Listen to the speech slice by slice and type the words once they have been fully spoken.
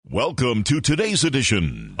Welcome to today's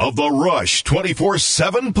edition of the Rush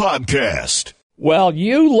 24/7 podcast. Well,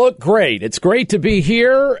 you look great. It's great to be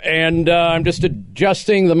here, and I'm just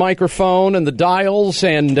adjusting the microphone and the dials,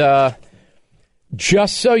 and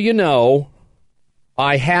just so you know,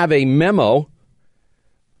 I have a memo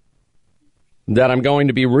that I'm going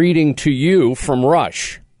to be reading to you from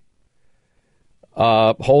Rush.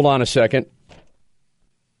 Hold on a second.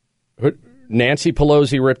 Nancy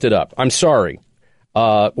Pelosi ripped it up. I'm sorry.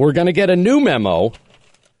 We're going to get a new memo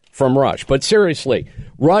from Rush. But seriously,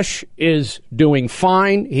 Rush is doing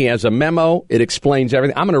fine. He has a memo. It explains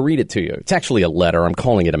everything. I'm going to read it to you. It's actually a letter. I'm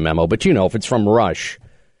calling it a memo. But, you know, if it's from Rush,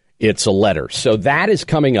 it's a letter. So that is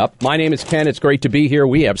coming up. My name is Ken. It's great to be here.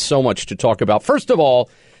 We have so much to talk about. First of all,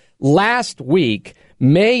 last week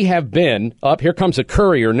may have been, here comes a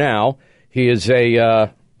courier now. He is a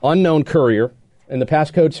unknown courier. And the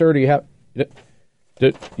passcode, sir, do you have?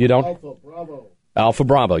 You don't? Alpha Bravo. Alpha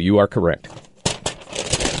Bravo, you are correct.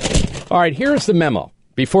 All right, here's the memo.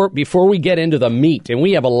 Before we get into the meat, and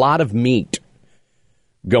we have a lot of meat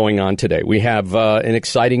going on today. We have an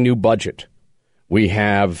exciting new budget. We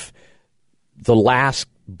have the last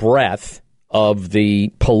breath of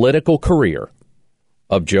the political career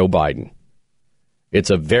of Joe Biden. It's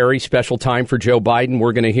a very special time for Joe Biden.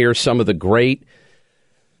 We're going to hear some of the great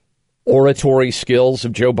oratory skills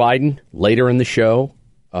of Joe Biden later in the show.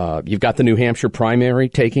 You've got the New Hampshire primary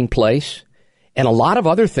taking place and a lot of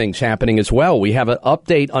other things happening as well. We have an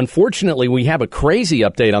update. Unfortunately, we have a crazy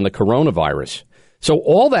update on the coronavirus. So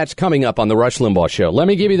all that's coming up on the Rush Limbaugh Show. Let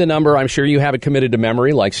me give you the number. I'm sure you have it committed to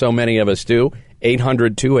memory like so many of us do.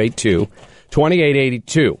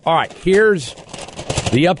 800-282-2882. All right, here's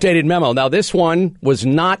the updated memo. Now, this one was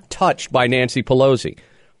not touched by Nancy Pelosi.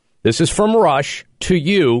 This is from Rush to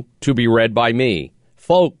you to be read by me.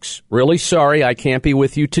 Folks, really sorry I can't be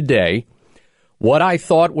with you today. What I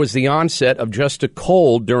thought was the onset of just a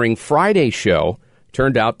cold during Friday's show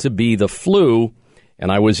turned out to be the flu,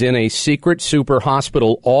 and I was in a secret super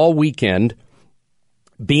hospital all weekend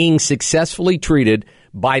being successfully treated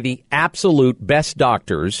by the absolute best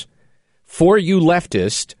doctors. For you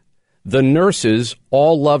leftists, the nurses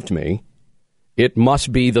all loved me. It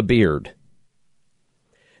must be the beard.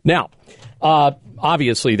 Now,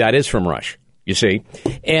 obviously that is from Rush. You see,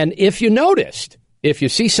 and if you noticed, if you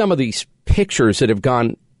see some of these pictures that have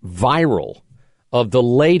gone viral of the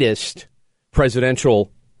latest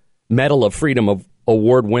presidential Medal of Freedom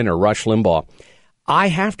Award winner, Rush Limbaugh, I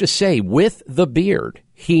have to say, with the beard,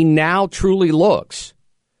 he now truly looks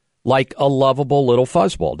like a lovable little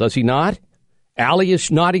fuzzball. Does he not? Allie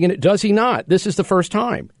is nodding in it. Does he not? This is the first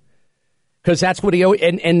time. Because that's what he,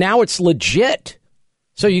 and now it's legit.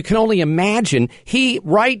 So you can only imagine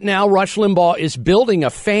right now, Rush Limbaugh is building a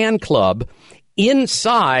fan club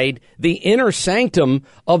inside the inner sanctum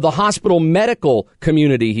of the hospital medical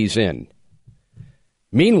community he's in.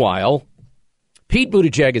 Meanwhile, Pete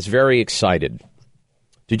Buttigieg is very excited.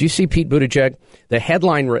 Did you see Pete Buttigieg? The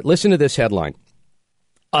headline, listen to this headline.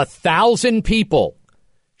 1,000 people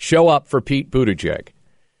show up for Pete Buttigieg.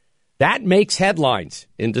 That makes headlines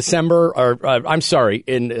in December,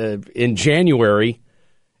 in January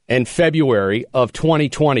and February of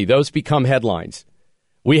 2020. Those become headlines.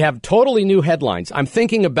 We have totally new headlines. I'm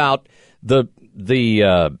thinking about the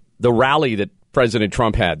rally that President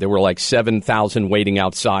Trump had. There were like 7,000 waiting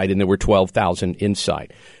outside and there were 12,000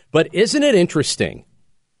 inside. But isn't it interesting?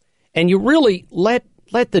 And you really let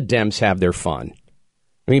the Dems have their fun.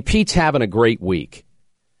 I mean, Pete's having a great week.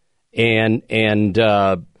 And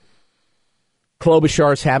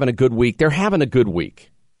Klobuchar's having a good week. They're having a good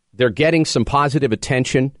week. They're getting some positive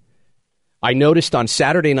attention. I noticed on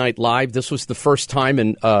Saturday Night Live, this was the first time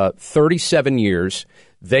in 37 years,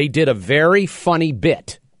 they did a very funny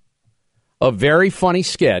bit, a very funny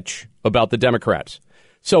sketch about the Democrats.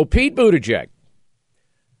 So Pete Buttigieg,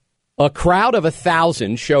 a crowd of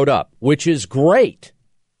 1,000 showed up, which is great.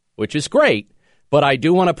 But I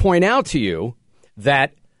do want to point out to you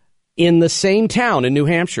that in the same town in New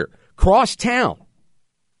Hampshire, cross town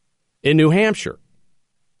in New Hampshire,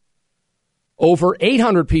 over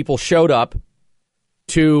 800 people showed up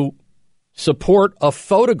to support a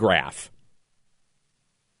photograph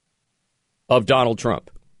of Donald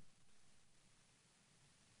Trump.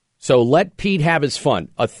 So let Pete have his fun.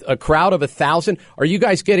 A crowd of 1,000. Are you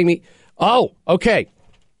guys getting me? Oh, okay.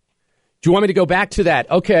 Do you want me to go back to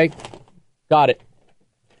that? Okay. Got it.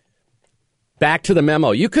 Back to the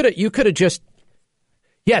memo. You could have just,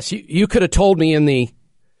 yes, you could have told me in the,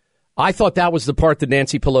 I thought that was the part that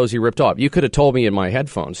Nancy Pelosi ripped off. You could have told me in my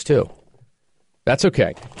headphones, too. That's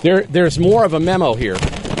okay. There's more of a memo here.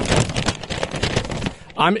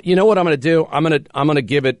 You know what I'm going to do? I'm going to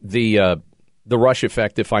give it the Rush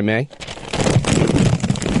effect, if I may.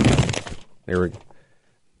 There we go.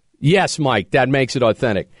 Yes, Mike, that makes it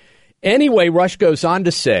authentic. Anyway, Rush goes on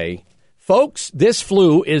to say, folks, this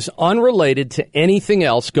flu is unrelated to anything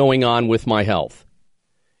else going on with my health.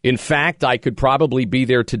 In fact, I could probably be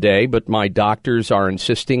there today, but my doctors are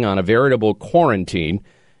insisting on a veritable quarantine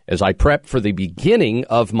as I prep for the beginning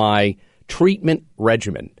of my treatment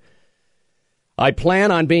regimen. I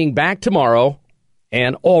plan on being back tomorrow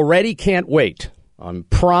and already can't wait. I'm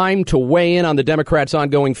primed to weigh in on the Democrats'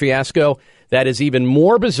 ongoing fiasco that is even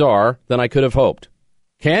more bizarre than I could have hoped.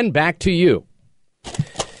 Ken, back to you.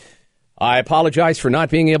 I apologize for not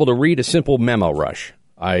being able to read a simple memo, Rush.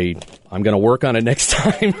 I'm going to work on it next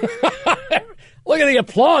time. Look at the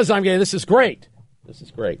applause I'm getting. This is great. This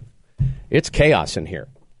is great. It's chaos in here.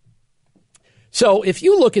 So if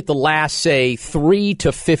you look at the last, say, 3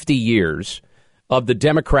 to 50 years of the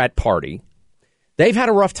Democrat Party, they've had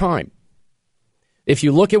a rough time. If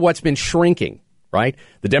you look at what's been shrinking, right?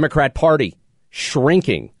 The Democrat Party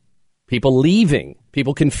shrinking, people leaving,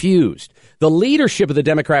 people confused. The leadership of the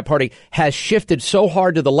Democrat Party has shifted so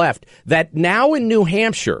hard to the left that now in New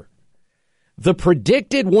Hampshire, the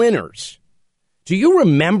predicted winners, do you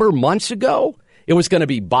remember months ago? It was going to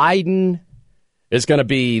be Biden. It's going to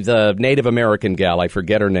be the Native American gal. I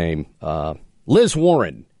forget her name. Liz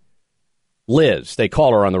Warren. Liz. They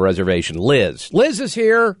call her on the reservation. Liz. Liz is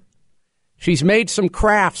here. She's made some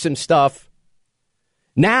crafts and stuff.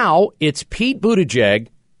 Now it's Pete Buttigieg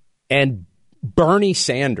and Bernie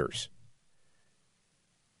Sanders.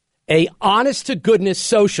 A honest-to-goodness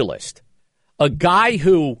socialist. A guy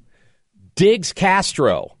who digs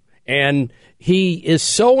Castro. And he is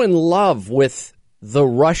so in love with the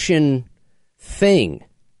Russian thing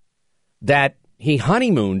that he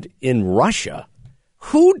honeymooned in Russia.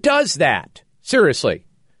 Who does that? Seriously.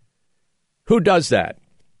 Who does that?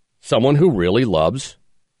 Someone who really loves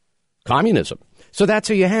communism. So that's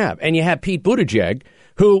who you have. And you have Pete Buttigieg,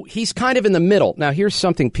 who he's kind of in the middle. Now, here's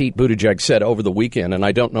something Pete Buttigieg said over the weekend, and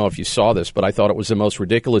I don't know if you saw this, but I thought it was the most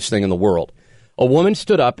ridiculous thing in the world. A woman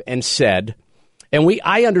stood up and said, and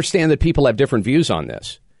I understand that people have different views on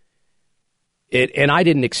this, and I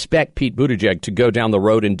didn't expect Pete Buttigieg to go down the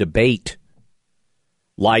road and debate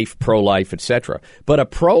life, pro-life, etc. But a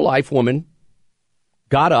pro-life woman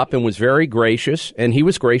got up and was very gracious, and he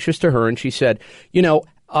was gracious to her, and she said,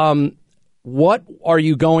 what are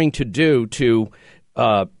you going to do to,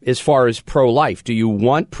 as far as pro-life? Do you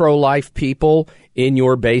want pro-life people in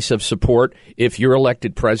your base of support if you're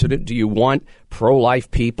elected president? Do you want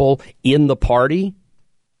pro-life people in the party?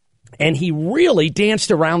 And he really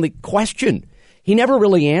danced around the question. He never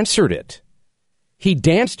really answered it. He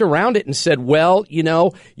danced around it and said, well,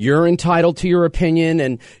 you're entitled to your opinion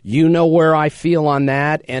and you know where I feel on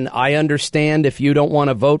that. And I understand if you don't want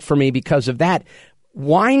to vote for me because of that.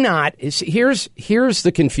 Why not? Here's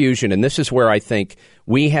the confusion. And this is where I think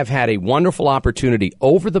we have had a wonderful opportunity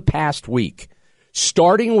over the past week,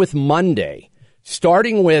 starting with Monday,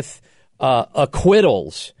 starting with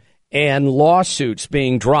acquittals and lawsuits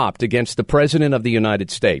being dropped against the president of the United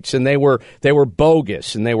States. And they were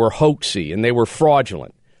bogus and they were hoaxy and they were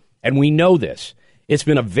fraudulent. And we know this. It's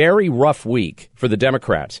been a very rough week for the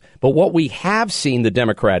Democrats. But what we have seen the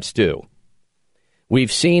Democrats do,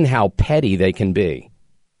 we've seen how petty they can be.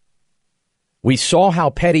 We saw how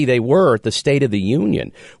petty they were at the State of the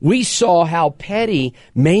Union. We saw how petty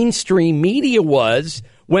mainstream media was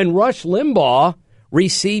when Rush Limbaugh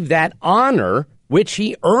received that honor which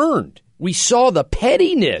he earned. We saw the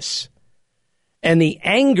pettiness and the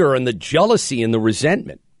anger and the jealousy and the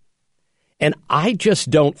resentment. And I just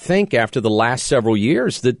don't think after the last several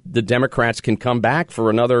years that the Democrats can come back for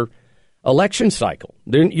another election cycle.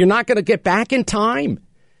 You're not going to get back in time.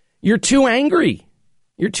 You're too angry.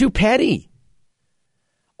 You're too petty.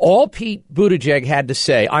 All Pete Buttigieg had to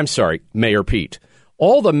say, I'm sorry, Mayor Pete,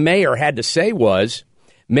 all the mayor had to say was,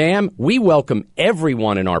 ma'am, we welcome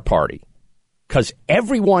everyone in our party because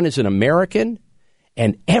everyone is an American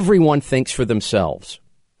and everyone thinks for themselves.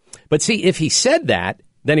 But see, if he said that,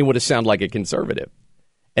 then he would have sounded like a conservative.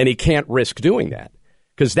 And he can't risk doing that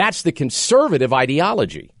because that's the conservative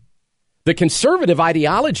ideology. The conservative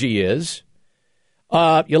ideology is,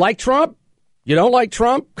 you like Trump? You don't like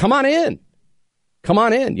Trump? Come on in. Come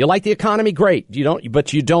on in. You like the economy? Great.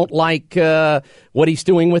 But you don't like what he's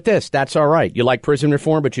doing with this. That's all right. You like prison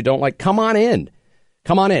reform, but you don't like. Come on in.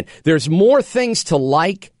 Come on in. There's more things to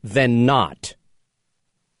like than not.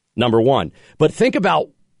 Number one. But think about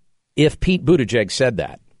if Pete Buttigieg said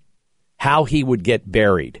that, how he would get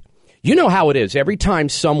buried. You know how it is. Every time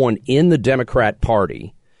someone in the Democrat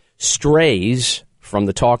Party strays from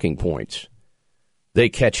the talking points, they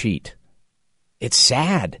catch heat. It's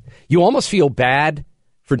sad. You almost feel bad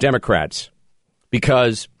for Democrats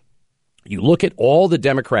because you look at all the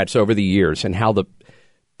Democrats over the years and how the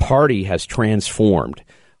party has transformed.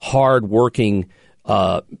 Hard-working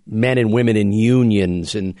men and women in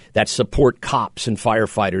unions and that support cops and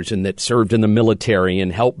firefighters and that served in the military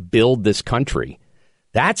and helped build this country.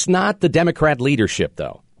 That's not the Democrat leadership,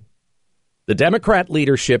 though. The Democrat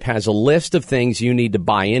leadership has a list of things you need to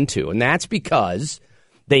buy into, and that's because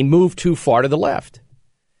they moved too far to the left.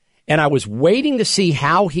 And I was waiting to see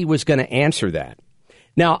how he was going to answer that.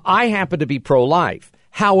 Now, I happen to be pro-life.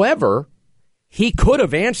 However, he could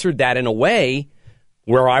have answered that in a way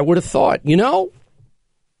where I would have thought, maybe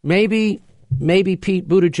Pete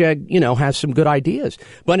Buttigieg, has some good ideas.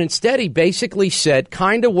 But instead, he basically said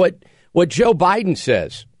kind of what Joe Biden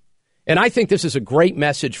says. And I think this is a great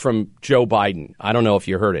message from Joe Biden. I don't know if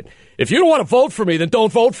you heard it. If you don't want to vote for me, then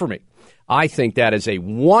don't vote for me. I think that is a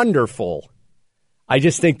wonderful. I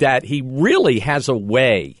just think that he really has a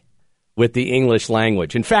way with the English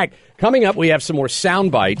language. In fact, coming up, we have some more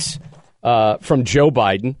sound bites from Joe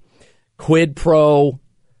Biden, quid pro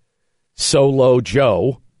solo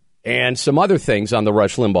Joe, and some other things on the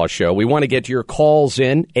Rush Limbaugh Show. We want to get your calls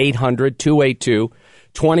in.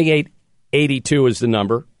 800-282-2882 is the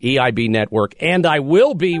number, EIB Network. And I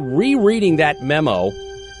will be rereading that memo.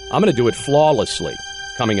 I'm going to do it flawlessly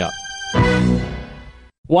coming up.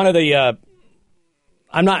 One of the,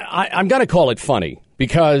 I'm going to call it funny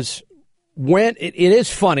because when it is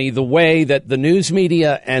funny the way that the news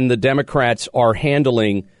media and the Democrats are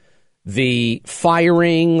handling the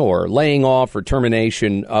firing or laying off or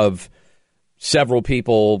termination of several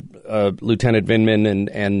people, Lieutenant Vindman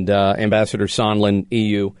and Ambassador Sondland,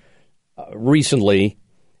 EU, recently.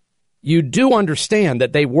 You do understand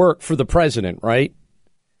that they work for the president, right?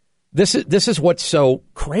 This is what's so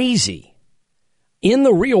crazy. In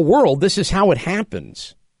the real world, this is how it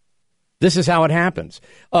happens. This is how it happens.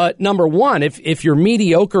 Number one, if you're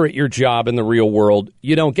mediocre at your job in the real world,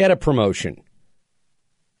 you don't get a promotion.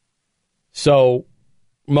 So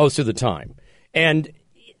most of the time. And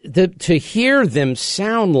to hear them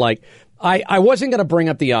sound like I wasn't going to bring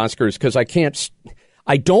up the Oscars because I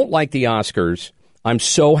don't like the Oscars. I'm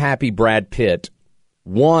so happy Brad Pitt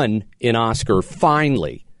won an Oscar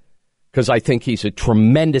finally because I think he's a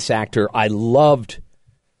tremendous actor. I loved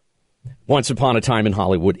Once Upon a Time in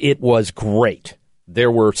Hollywood. It was great.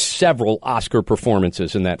 There were several Oscar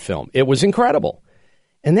performances in that film. It was incredible.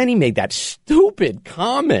 And then he made that stupid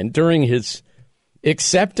comment during his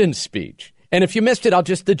acceptance speech. And if you missed it,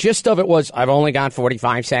 the gist of it was, I've only got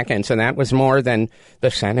 45 seconds, and that was more than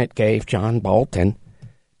the Senate gave John Bolton.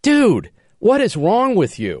 Dude, what is wrong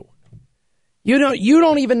with you? You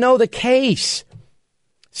don't even know the case.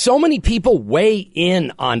 So many people weigh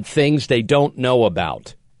in on things they don't know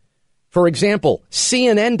about. For example,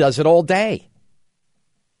 CNN does it all day.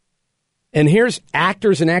 And here's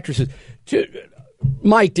actors and actresses.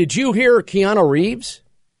 Mike, did you hear Keanu Reeves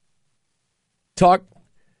talk?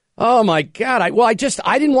 Oh, my God. I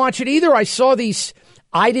didn't watch it either. I saw these.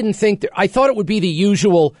 I thought it would be the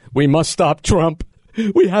usual, we must stop Trump.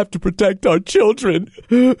 We have to protect our children.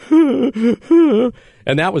 And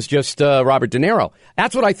that was just Robert De Niro.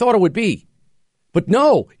 That's what I thought it would be. But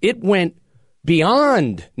no, it went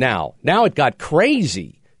beyond now. Now it got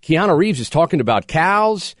crazy. Keanu Reeves is talking about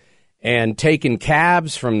cows and taking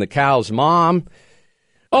cabs from the cow's mom.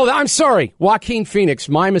 Oh, I'm sorry. Joaquin Phoenix,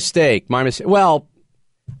 my mistake. Well,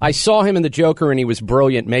 I saw him in The Joker and he was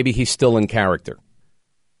brilliant. Maybe he's still in character.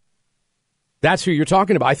 That's who you're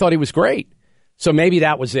talking about. I thought he was great. So maybe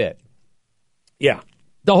that was it. Yeah.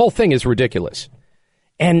 The whole thing is ridiculous.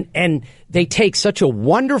 And they take such a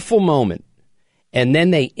wonderful moment and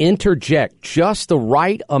then they interject just the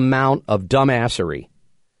right amount of dumbassery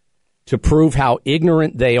to prove how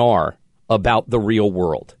ignorant they are about the real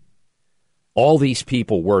world. All these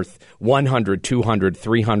people worth $100, $200,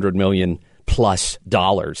 $300 million plus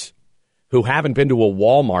dollars who haven't been to a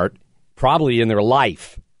Walmart probably in their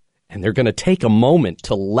life. And they're going to take a moment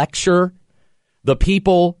to lecture the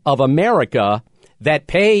people of America that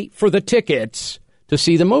pay for the tickets to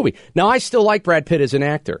see the movie. Now, I still like Brad Pitt as an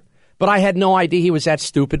actor, but I had no idea he was that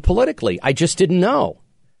stupid politically. I just didn't know.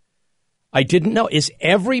 Is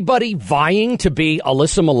everybody vying to be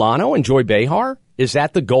Alyssa Milano and Joy Behar? Is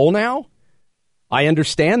that the goal now? I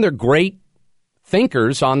understand they're great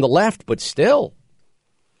thinkers on the left, but still.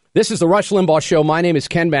 This is the Rush Limbaugh Show. My name is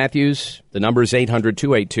Ken Matthews. The number is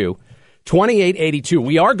 800-282-2882.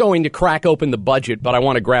 We are going to crack open the budget, but I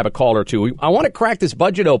want to grab a call or two. I want to crack this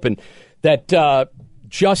budget open that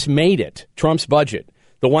just made it, Trump's budget.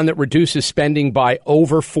 the one that reduces spending by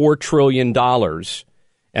over $4 trillion.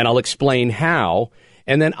 And I'll explain how.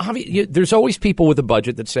 And then there's always people with a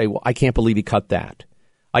budget that say, well, I can't believe he cut that.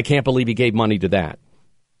 I can't believe he gave money to that.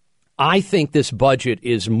 I think this budget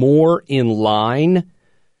is more in line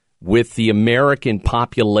with the American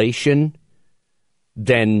population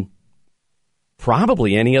than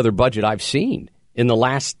probably any other budget I've seen in the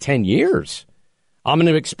last 10 years. I'm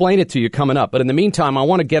going to explain it to you coming up. But in the meantime, I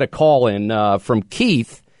want to get a call in from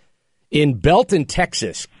Keith in Belton,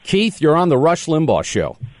 Texas. Keith, you're on the Rush Limbaugh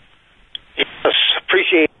Show. Yes,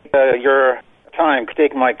 appreciate your time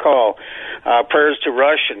taking my call. Prayers to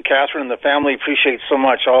Rush and Catherine and the family. Appreciate so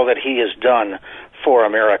much all that he has done for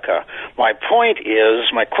America. My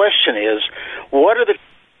question is, what are the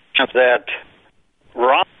chances that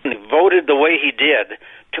Romney voted the way he did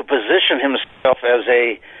to position himself as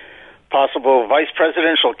a possible vice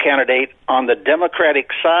presidential candidate on the Democratic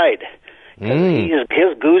side?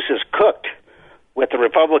 His goose is cooked with the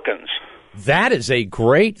Republicans. That is a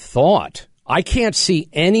great thought. I can't see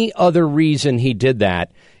any other reason he did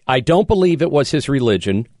that. I don't believe it was his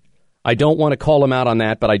religion. I don't want to call him out on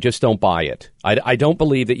that, but I just don't buy it. I don't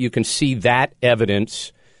believe that you can see that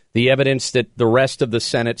evidence, the evidence that the rest of the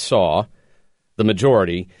Senate saw, the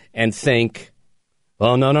majority, and think,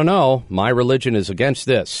 oh, no, my religion is against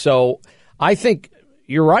this. So I think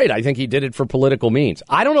you're right. I think he did it for political means.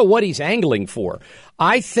 I don't know what he's angling for.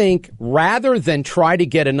 I think rather than try to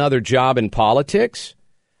get another job in politics,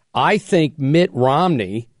 I think Mitt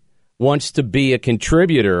Romney wants to be a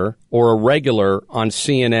contributor or a regular on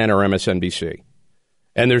CNN or MSNBC.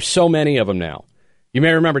 And there's so many of them now. You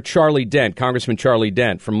may remember Charlie Dent, Congressman Charlie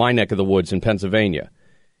Dent from my neck of the woods in Pennsylvania.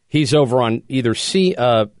 He's over on either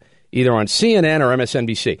on CNN or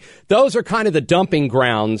MSNBC. Those are kind of the dumping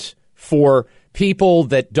grounds for people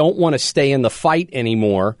that don't want to stay in the fight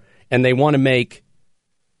anymore and they want to make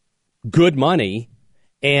good money.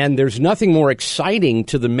 And there's nothing more exciting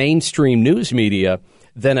to the mainstream news media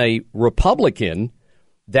than a Republican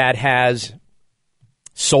that has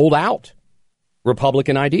sold out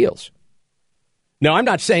Republican ideals. Now, I'm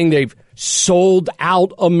not saying they've sold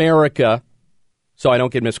out America, so I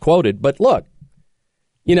don't get misquoted. But look,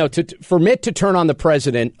 for Mitt to turn on the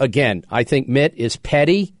president, again, I think Mitt is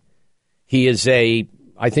petty. I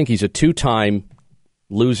think he's a two-time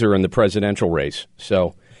loser in the presidential race.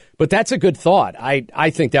 But that's a good thought. I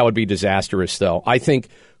think that would be disastrous, though. I think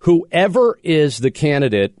whoever is the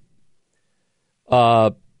candidate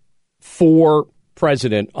for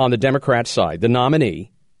president on the Democrat side, the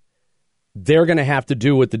nominee, they're going to have to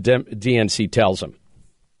do what the DNC tells them.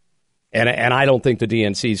 And I don't think the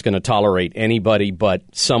DNC is going to tolerate anybody but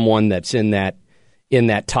someone that's in that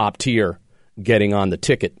top tier getting on the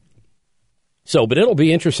ticket. But it'll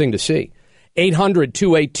be interesting to see.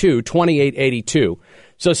 800-282-2882.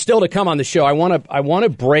 So still to come on the show, I want to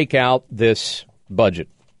break out this budget.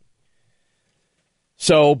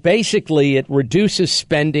 So basically, it reduces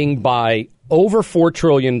spending by over $4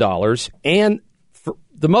 trillion. And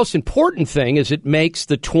the most important thing is it makes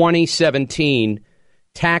the 2017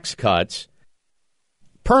 tax cuts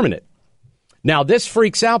permanent. Now, this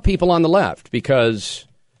freaks out people on the left because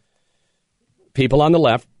people on the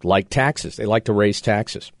left like taxes. They like to raise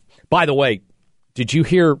taxes. By the way, did you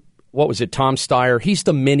hear, what was it, Tom Steyer? He's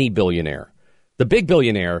the mini billionaire. The big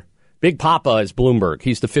billionaire, Big Papa is Bloomberg.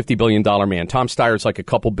 He's the $50 billion man. Tom Steyer's like a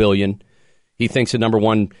couple billion. He thinks the number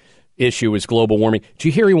one issue is global warming. Did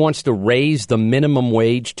you hear he wants to raise the minimum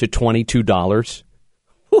wage to $22?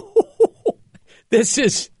 This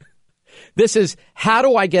is how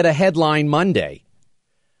do I get a headline Monday?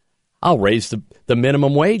 I'll raise the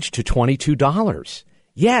minimum wage to $22.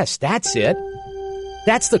 Yes, that's it.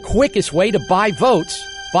 That's the quickest way to buy votes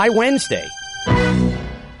by Wednesday.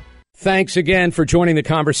 Thanks again for joining the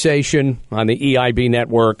conversation on the EIB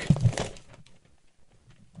network.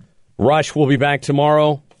 Rush will be back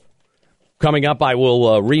tomorrow. Coming up, I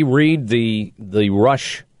will reread the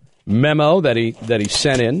Rush memo that he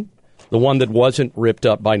sent in, the one that wasn't ripped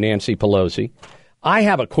up by Nancy Pelosi. I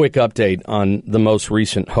have a quick update on the most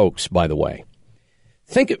recent hoax, by the way.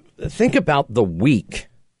 Think about the week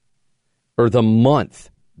or the month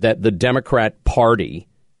that the Democrat Party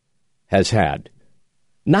has had.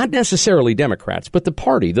 Not necessarily Democrats, but the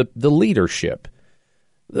party, the leadership,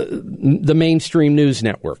 the mainstream news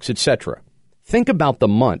networks, etc. Think about the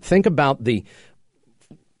month. Think about the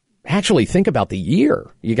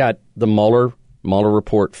year. You got the Mueller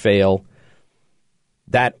report fail.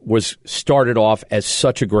 That was started off as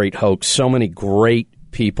such a great hoax. So many great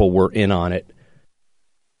people were in on it.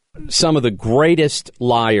 Some of the greatest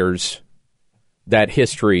liars that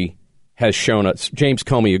history has shown us. James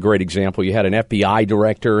Comey, a great example. You had an FBI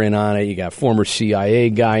director in on it. You got a former CIA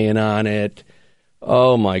guy in on it.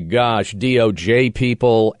 Oh, my gosh. DOJ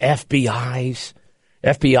people, FBI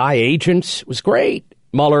agents. It was great.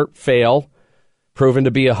 Mueller, fail, proven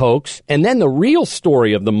to be a hoax. And then the real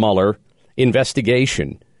story of the Mueller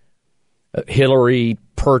investigation, Hillary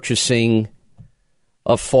purchasing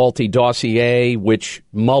a faulty dossier, which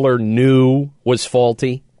Mueller knew was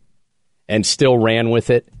faulty and still ran with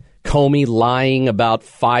it. Comey lying about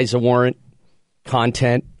FISA warrant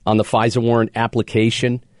content on the FISA warrant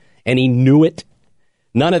application, and he knew it.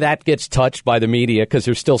 None of that gets touched by the media because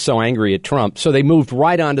they're still so angry at Trump. So they moved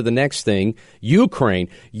right on to the next thing, Ukraine.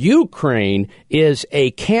 Ukraine is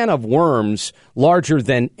a can of worms larger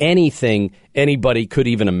than anything anybody could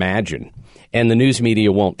even imagine. And the news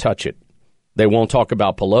media won't touch it. They won't talk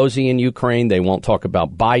about Pelosi in Ukraine. They won't talk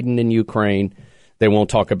about Biden in Ukraine. They won't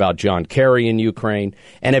talk about John Kerry in Ukraine.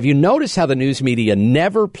 And have you noticed how the news media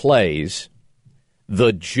never plays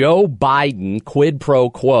the Joe Biden quid pro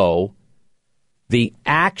quo, the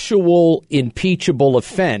actual impeachable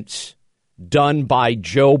offense done by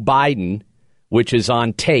Joe Biden, which is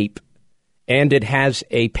on tape, and it has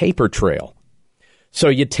a paper trail. So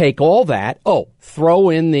you take all that, throw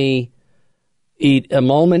in the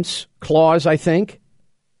emoluments clause, I think.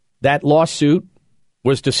 That lawsuit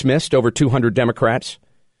was dismissed. Over 200 Democrats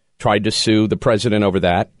tried to sue the president over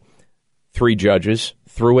that. 3 judges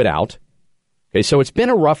threw it out. Okay, so it's been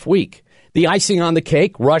a rough week. The icing on the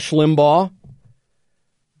cake, Rush Limbaugh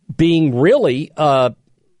being really,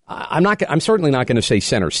 I'm certainly not going to say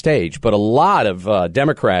center stage, but a lot of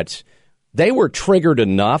Democrats, they were triggered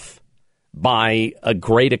enough by a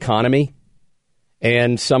great economy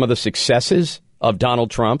and some of the successes of Donald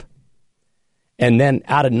Trump. And then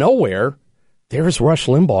out of nowhere, there's Rush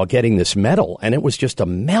Limbaugh getting this medal, and it was just a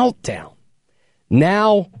meltdown.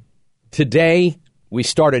 Now, today, we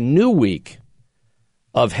start a new week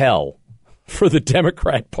of hell for the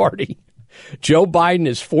Democrat Party. Joe Biden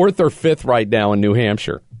is 4th or 5th right now in New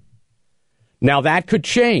Hampshire. Now, that could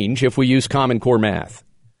change if we use Common Core math.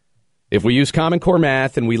 If we use Common Core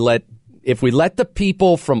math and if we let the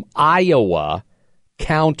people from Iowa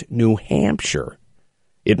count New Hampshire,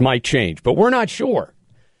 it might change, but we're not sure.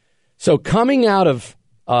 So coming out of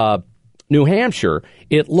New Hampshire,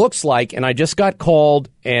 it looks like, and I just got called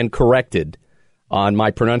and corrected on my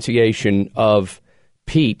pronunciation of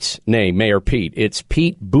Pete's name, Mayor Pete. It's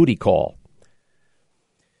Pete Buttigieg.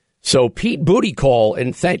 So Pete Buttigieg,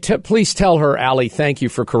 and please tell her, Allie, thank you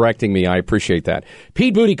for correcting me. I appreciate that.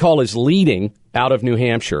 Pete Buttigieg is leading out of New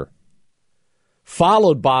Hampshire,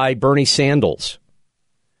 followed by Bernie Sanders.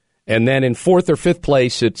 And then in 4th or 5th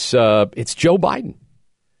place, it's Joe Biden.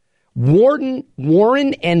 Warren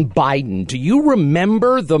and Biden, do you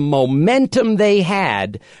remember the momentum they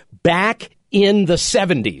had back in the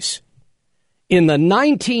 70s? In the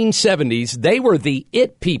 1970s, they were the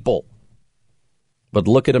it people. But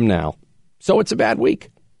look at them now. So it's a bad week.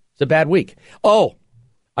 It's a bad week. Oh,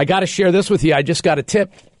 I got to share this with you. I just got a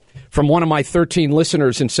tip from one of my 13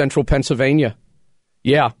 listeners in central Pennsylvania.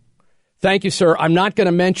 Yeah. Thank you, sir. I'm not going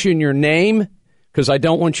to mention your name because I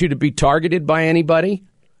don't want you to be targeted by anybody.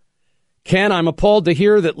 Ken, I'm appalled to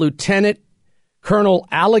hear that Lieutenant Colonel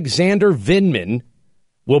Alexander Vindman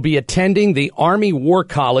will be attending the Army War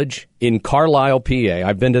College in Carlisle, PA.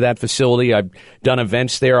 I've been to that facility. I've done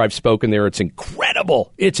events there. I've spoken there. It's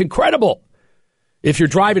incredible. It's incredible. If you're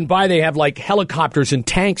driving by, they have like helicopters and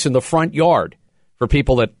tanks in the front yard for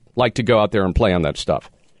people that like to go out there and play on that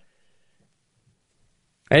stuff.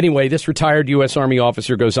 Anyway, this retired U.S. Army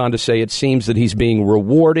officer goes on to say it seems that he's being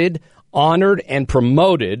rewarded, honored, and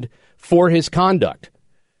promoted for his conduct.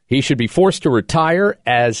 He should be forced to retire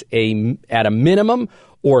at a minimum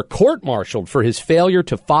or court-martialed for his failure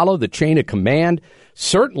to follow the chain of command.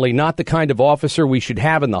 Certainly not the kind of officer we should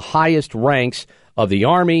have in the highest ranks of the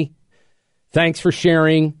Army. Thanks for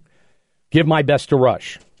sharing. Give my best to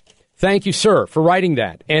Rush. Thank you, sir, for writing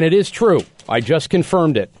that. And it is true. I just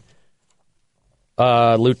confirmed it.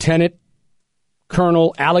 Lieutenant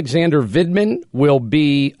Colonel Alexander Vindman will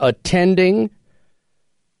be attending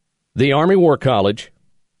the Army War College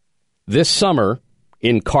this summer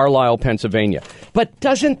in Carlisle, Pennsylvania. But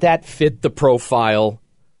doesn't that fit the profile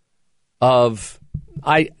of,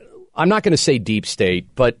 I'm not going to say deep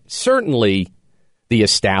state, but certainly the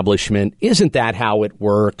establishment? Isn't that how it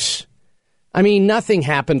works? I mean, nothing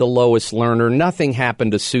happened to Lois Lerner. Nothing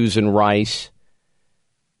happened to Susan Rice.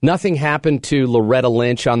 Nothing happened to Loretta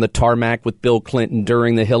Lynch on the tarmac with Bill Clinton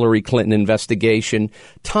during the Hillary Clinton investigation.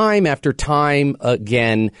 Time after time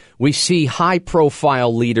again, we see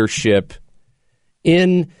high-profile leadership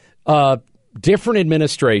in different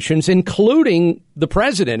administrations, including the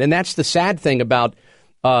president. And that's the sad thing about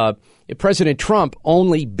President Trump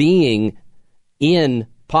only being in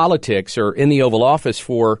politics or in the Oval Office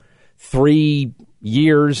for 3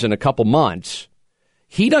 years and a couple months.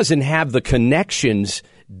 He doesn't have the connections,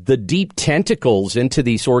 the deep tentacles into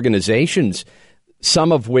these organizations,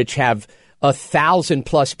 some of which have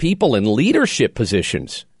 1,000+ people in leadership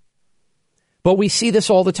positions. But we see this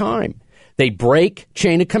all the time. They break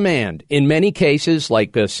chain of command. In many cases,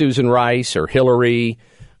 like Susan Rice or Hillary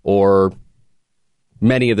or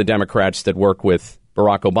many of the Democrats that work with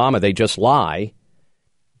Barack Obama, they just lie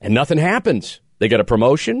and nothing happens. They get a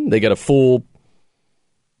promotion. They get a full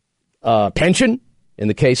pension. In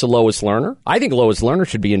the case of Lois Lerner, I think Lois Lerner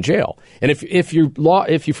should be in jail. And if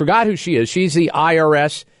you forgot who she is, she's the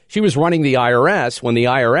IRS. She was running the IRS when the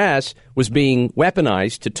IRS was being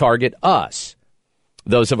weaponized to target us,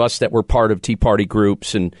 those of us that were part of Tea Party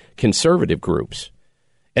groups and conservative groups.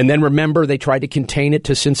 And then remember, they tried to contain it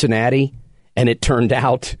to Cincinnati, and it turned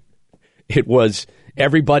out it was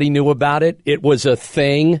everybody knew about it. It was a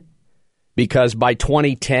thing because by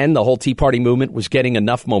 2010, the whole Tea Party movement was getting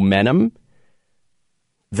enough momentum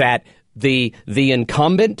that the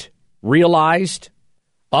incumbent realized,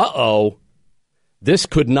 this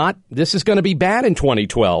is going to be bad in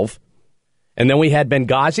 2012. And then we had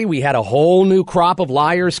Benghazi. We had a whole new crop of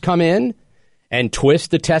liars come in and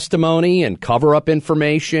twist the testimony and cover up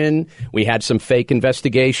information. We had some fake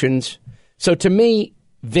investigations. So to me,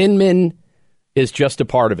 Vindman is just a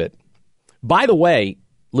part of it. By the way,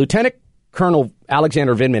 Lieutenant Colonel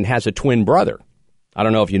Alexander Vindman has a twin brother. I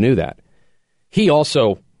don't know if you knew that. He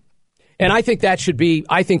also, and I think that should be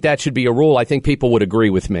a rule. I think people would agree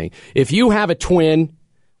with me. If you have a twin,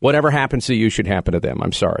 whatever happens to you should happen to them.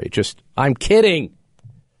 I'm sorry. I'm kidding.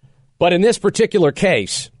 But in this particular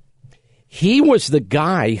case, he was the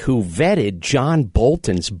guy who vetted John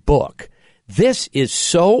Bolton's book. This is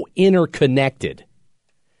so interconnected.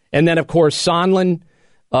 And then, of course, Sondland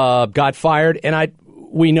got fired. And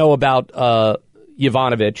we know about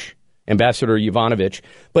Yovanovitch, Ambassador Yovanovitch.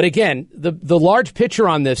 But again, the large picture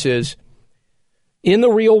on this is, in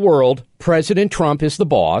the real world, President Trump is the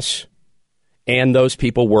boss, and those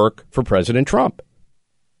people work for President Trump.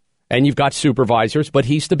 And you've got supervisors, but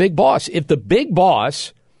he's the big boss. If the big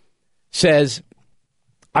boss says,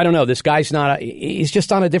 I don't know, this guy's he's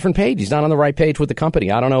just on a different page. He's not on the right page with the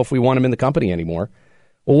company. I don't know if we want him in the company anymore.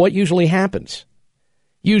 Well, what usually happens?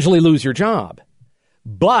 Usually lose your job.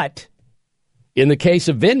 But in the case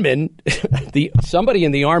of Vindman, somebody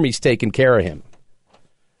in the Army's taking care of him.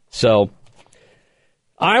 So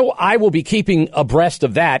I will be keeping abreast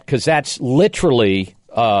of that because that's literally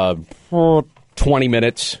 20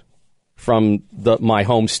 minutes from my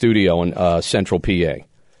home studio in Central PA.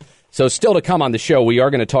 So still to come on the show, we are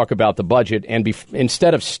going to talk about the budget. And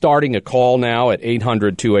instead of starting a call now at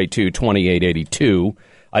 800-282-2882,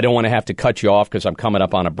 I don't want to have to cut you off because I'm coming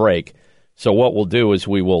up on a break. So what we'll do is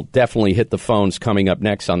we will definitely hit the phones coming up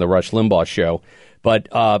next on the Rush Limbaugh Show. But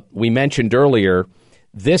we mentioned earlier,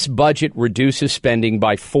 this budget reduces spending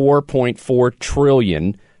by $4.4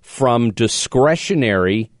 trillion from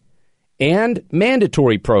discretionary and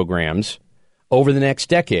mandatory programs over the next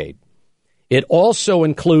decade. It also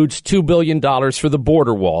includes $2 billion for the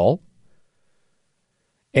border wall.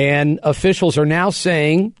 And officials are now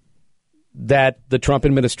saying that the Trump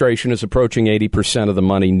administration is approaching 80% of the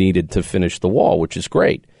money needed to finish the wall, which is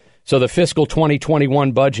great. So the fiscal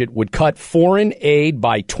 2021 budget would cut foreign aid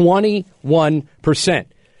by 21%.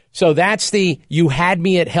 So that's the you had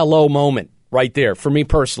me at hello moment right there for me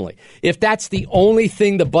personally. If that's the only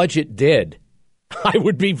thing the budget did, I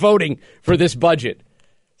would be voting for this budget.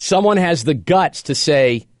 Someone has the guts to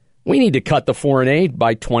say, we need to cut the foreign aid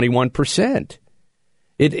by 21%.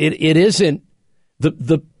 It isn't,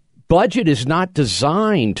 the budget is not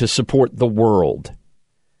designed to support the world.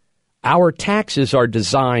 Our taxes are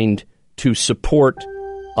designed to support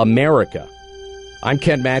America. I'm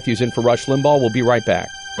Ken Matthews in for Rush Limbaugh. We'll be right back.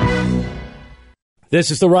 This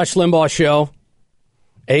is the Rush Limbaugh Show,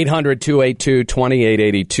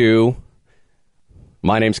 800-282-2882.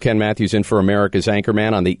 My name's Ken Matthews in for America's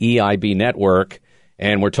Anchorman on the EIB network,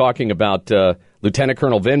 and we're talking about Lieutenant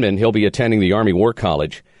Colonel Vindman. He'll be attending the Army War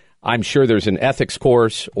College. I'm sure there's an ethics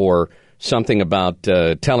course or something about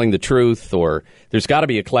telling the truth, or there's got to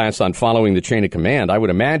be a class on following the chain of command. I would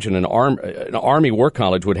imagine an Army War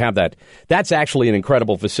College would have that. That's actually an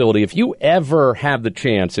incredible facility. If you ever have the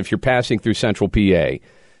chance, if you're passing through Central PA,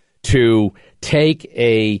 to take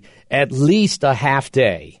at least a half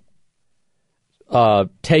day,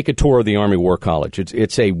 take a tour of the Army War College.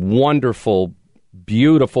 It's a wonderful,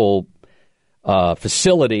 beautiful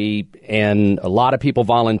facility, and a lot of people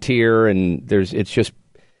volunteer, and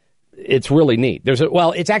it's really neat.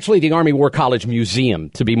 It's actually the Army War College Museum,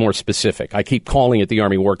 to be more specific. I keep calling it the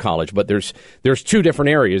Army War College, but there's two different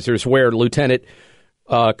areas. There's where Lieutenant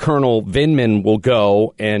Colonel Vindman will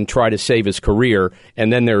go and try to save his career,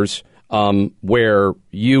 and then there's where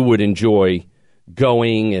you would enjoy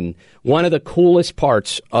going. And one of the coolest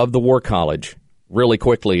parts of the War College, really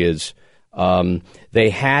quickly, is they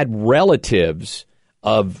had relatives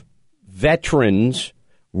of veterans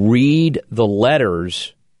read the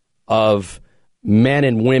letters of men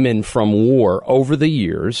and women from war over the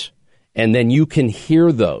years, and then you can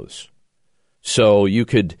hear those. So you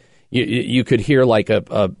could hear like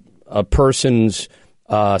a person's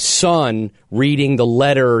son reading the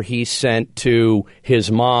letter he sent to his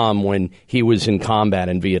mom when he was in combat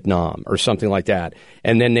in Vietnam, or something like that.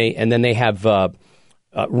 And then they have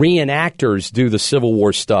reenactors do the Civil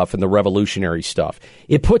War stuff and the Revolutionary stuff.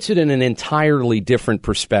 It puts it in an entirely different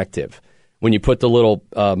perspective when you put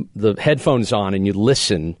the headphones on and you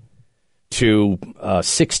listen to a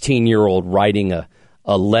 16-year-old writing a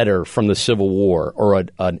letter from the Civil War, or an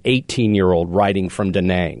 18-year-old writing from Da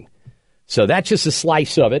Nang. So that's just a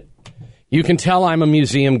slice of it. You can tell I'm a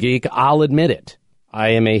museum geek. I'll admit it.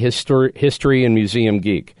 I am a history and museum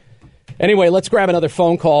geek. Anyway, let's grab another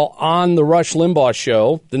phone call on the Rush Limbaugh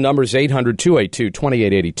Show. The number is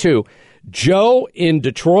 800-282-2882. Joe in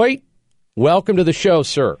Detroit, welcome to the show,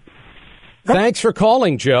 sir. Thanks for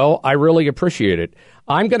calling, Joe. I really appreciate it.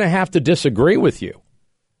 I'm going to have to disagree with you,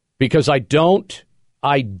 because I don't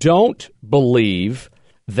believe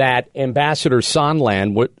that Ambassador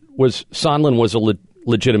Sondland was a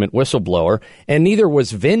legitimate whistleblower, and neither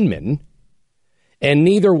was Vindman, and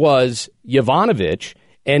neither was Yovanovitch,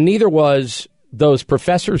 and neither was those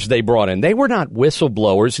professors they brought in. They were not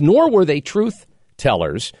whistleblowers, nor were they truth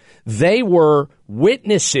tellers. They were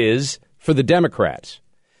witnesses for the Democrats.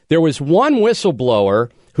 There was one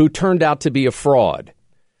whistleblower who turned out to be a fraud,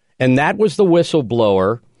 and that was the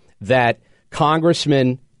whistleblower that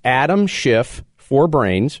Congressman Adam Schiff, 4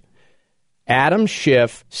 brains, Adam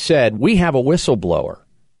Schiff said, we have a whistleblower,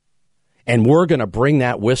 and we're going to bring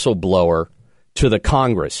that whistleblower to the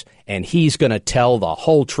Congress, and he's going to tell the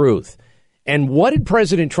whole truth. And what did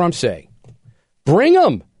President Trump say? Bring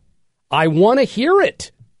him. I want to hear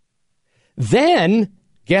it. Then,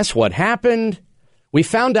 guess what happened? We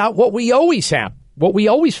found out what we always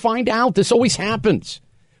find out. This always happens.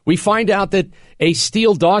 We find out that a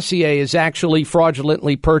Steele dossier is actually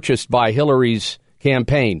fraudulently purchased by Hillary's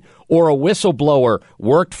campaign, or a whistleblower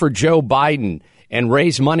worked for Joe Biden and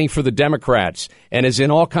raised money for the Democrats and is in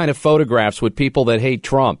all kind of photographs with people that hate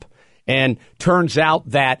Trump. And turns out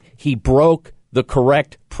that he broke the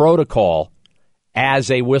correct protocol as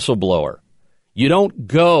a whistleblower. You don't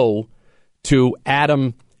go to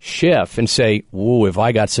Adam Schiff and say, ooh, if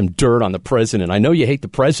I got some dirt on the president, I know you hate the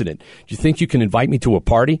president. Do you think you can invite me to a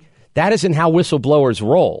party? That isn't how whistleblowers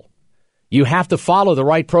roll. You have to follow the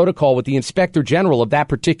right protocol with the inspector general of that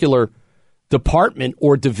particular department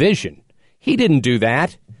or division. He didn't do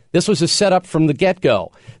that. This was a setup from the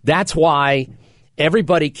get-go. That's why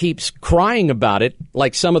everybody keeps crying about it,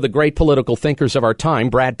 like some of the great political thinkers of our time,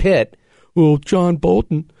 Brad Pitt. Well, John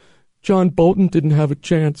Bolton didn't have a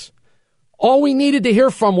chance. All we needed to hear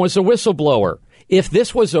from was a whistleblower. If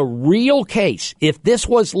this was a real case, if this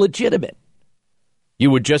was legitimate, you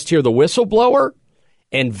would just hear the whistleblower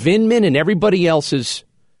and Vindman and everybody else's,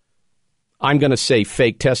 I'm going to say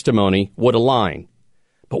fake testimony, would align.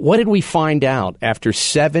 But what did we find out after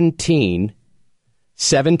 17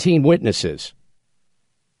 witnesses?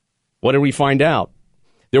 What did we find out?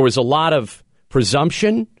 There was a lot of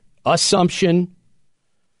presumption, assumption,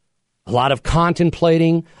 a lot of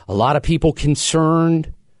contemplating, a lot of people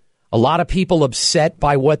concerned, a lot of people upset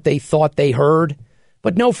by what they thought they heard,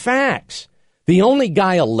 but no facts. The only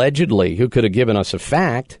guy allegedly who could have given us a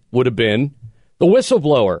fact would have been the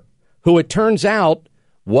whistleblower, who it turns out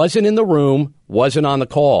wasn't in the room, wasn't on the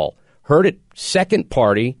call, heard it second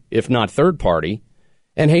party, if not third party,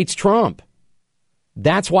 and hates Trump.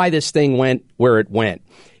 That's why this thing went where it went.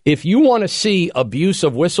 If you want to see abuse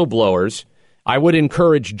of whistleblowers, I would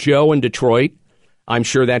encourage Joe in Detroit. I'm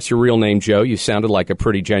sure that's your real name, Joe. You sounded like a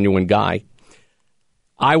pretty genuine guy.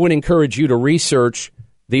 I would encourage you to research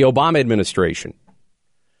the Obama administration.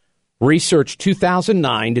 Research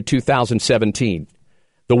 2009 to 2017.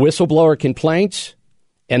 The whistleblower complaints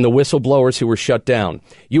and the whistleblowers who were shut down.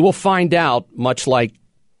 You will find out, much like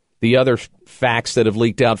the other facts that have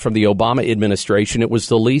leaked out from the Obama administration, it was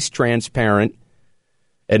the least transparent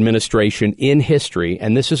administration in history,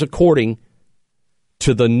 and this is according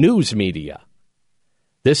to the news media.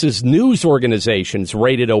 This is news organizations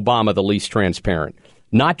rated Obama the least transparent,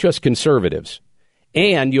 not just conservatives.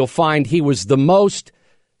 And you'll find he was the most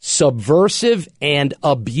subversive and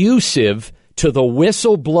abusive to the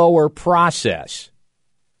whistleblower process.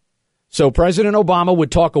 So President Obama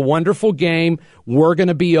would talk a wonderful game. We're going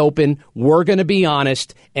to be open. We're going to be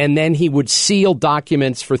honest. And then he would seal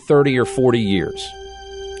documents for 30 or 40 years.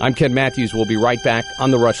 I'm Ken Matthews. We'll be right back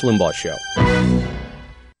on The Rush Limbaugh Show.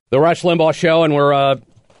 The Rush Limbaugh Show, and we're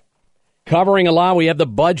covering a lot. We have the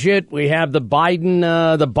budget. We have the Biden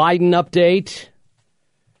update.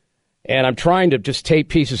 And I'm trying to just tape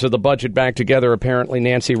pieces of the budget back together. Apparently,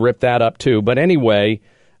 Nancy ripped that up, too. But anyway,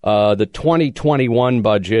 the 2021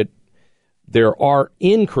 budget, there are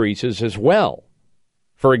increases as well.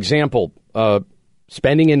 For example,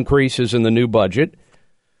 spending increases in the new budget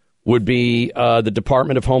would be the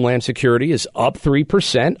Department of Homeland Security is up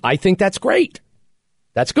 3%. I think that's great.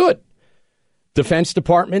 That's good. Defense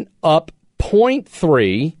Department up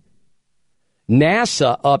 0.3%.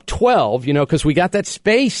 NASA up 12%, because we got that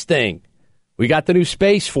space thing. We got the new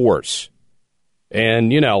Space Force. And,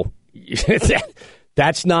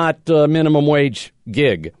 that's not a minimum wage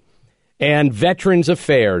gig. And Veterans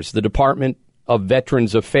Affairs, the Department of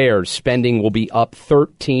Veterans Affairs spending will be up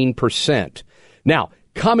 13%. Now,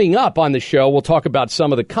 coming up on the show, we'll talk about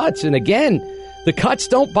some of the cuts. And again, the cuts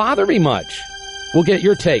don't bother me much. We'll get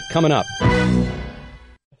your take coming up.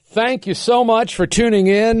 Thank you so much for tuning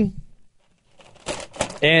in.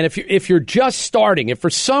 And if you're just starting, if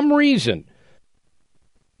for some reason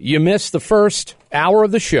you missed the first hour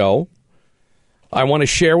of the show, I want to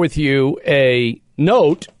share with you a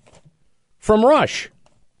note from Rush.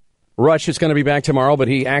 Rush is going to be back tomorrow, but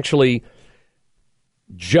he actually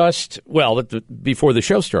before the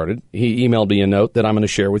show started, he emailed me a note that I'm going to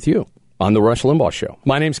share with you on the Rush Limbaugh Show.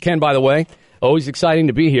 My name's Ken, by the way. Always exciting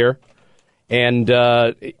to be here. And,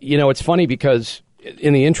 it's funny because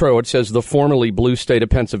in the intro it says the formerly blue state of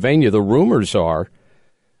Pennsylvania. The rumors are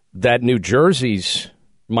that New Jersey's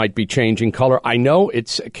might be changing color. I know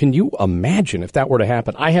can you imagine if that were to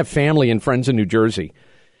happen? I have family and friends in New Jersey.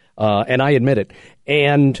 And I admit it.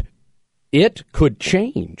 And it could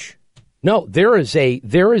change. No, there is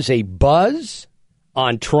a buzz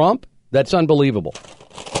on Trump that's unbelievable.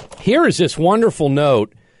 Here is this wonderful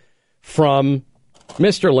note from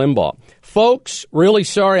Mr. Limbaugh. Folks, really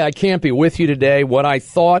sorry I can't be with you today. What I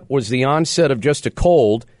thought was the onset of just a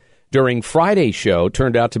cold during Friday's show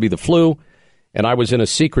turned out to be the flu, and I was in a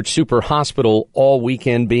secret super hospital all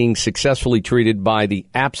weekend being successfully treated by the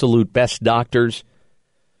absolute best doctors.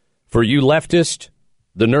 For you leftists,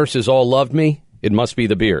 the nurses all loved me. It must be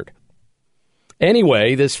the beard.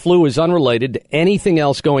 Anyway, this flu is unrelated to anything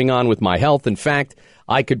else going on with my health. In fact,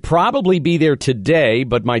 I could probably be there today,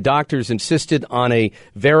 but my doctors insisted on a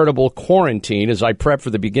veritable quarantine as I prep for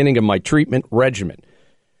the beginning of my treatment regimen.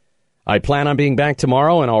 I plan on being back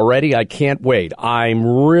tomorrow, and already I can't wait. I'm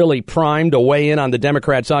really primed to weigh in on the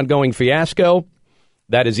Democrats' ongoing fiasco.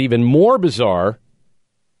 That is even more bizarre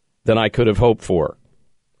than I could have hoped for.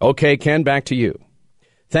 Okay, Ken, back to you.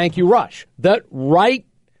 Thank you, Rush. That right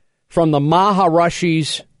from the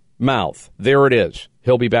Maharashi's mouth. There it is.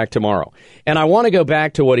 He'll be back tomorrow. And I want to go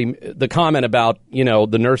back to the comment about,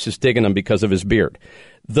 the nurses digging him because of his beard.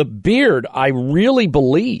 The beard, I really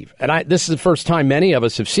believe, and this is the first time many of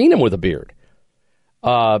us have seen him with a beard,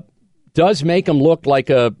 does make him look like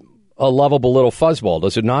a lovable little fuzzball,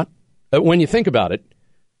 does it not? When you think about it,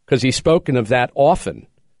 because he's spoken of that often,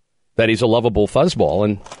 that he's a lovable fuzzball,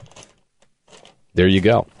 and there you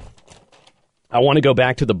go. I want to go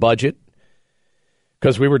back to the budget,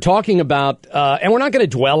 because we were talking about, and we're not going to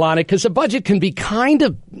dwell on it, because the budget can be kind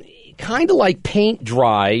of like paint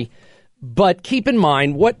dry, but keep in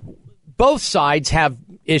mind what both sides have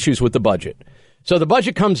issues with the budget. So the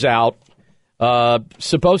budget comes out,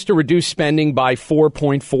 supposed to reduce spending by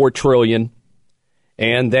 $4.4 trillion,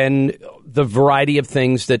 and then the variety of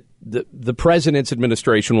things that the president's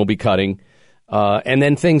administration will be cutting, and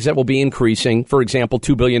then things that will be increasing. For example,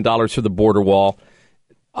 $2 billion for the border wall.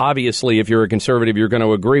 Obviously, if you're a conservative, you're going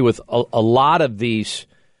to agree with a lot of these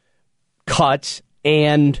cuts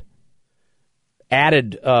and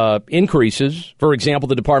added increases. For example,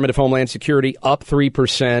 the Department of Homeland Security up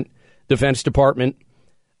 3%, Defense Department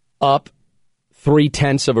up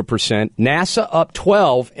 0.3%, NASA up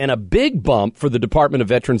 12%, and a big bump for the Department of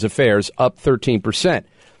Veterans Affairs up 13%.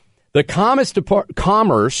 The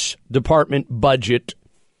Commerce Department budget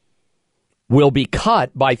will be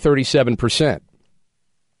cut by 37%.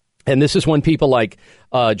 And this is when people like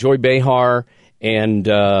Joy Behar and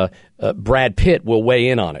Brad Pitt will weigh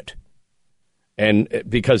in on it, and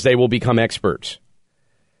because they will become experts.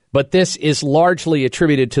 But this is largely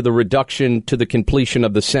attributed to the reduction to the completion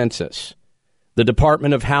of the census. The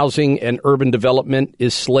Department of Housing and Urban Development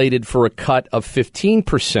is slated for a cut of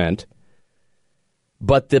 15%,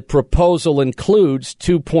 but the proposal includes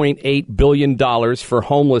 $2.8 billion for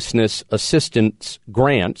homelessness assistance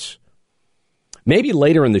grants. Maybe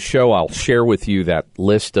later in the show I'll share with you that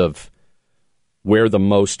list of where the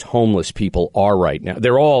most homeless people are right now.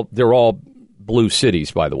 They're all blue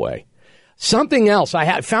cities, by the way. Something else,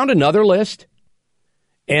 I found another list,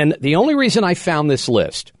 and the only reason I found this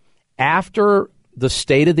list, after the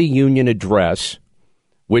State of the Union address,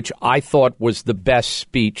 which I thought was the best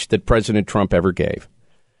speech that President Trump ever gave,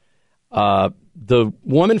 the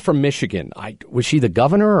woman from Michigan, was she the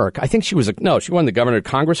governor? Or I think she was, no, she wasn't the governor,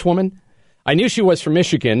 congresswoman. I knew she was from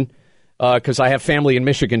Michigan because I have family in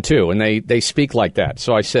Michigan, too, and they speak like that.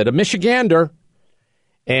 So I said, a Michigander.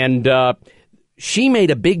 And she made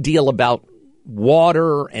a big deal about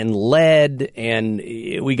water and lead, and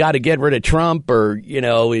we got to get rid of Trump, or,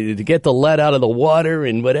 to get the lead out of the water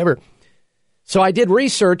and whatever. So I did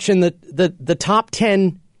research, and the top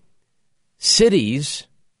 10 cities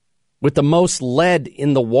with the most lead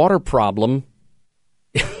in the water problem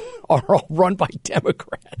are all run by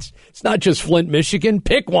Democrats. It's not just Flint, Michigan.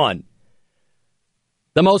 Pick one.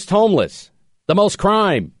 The most homeless, the most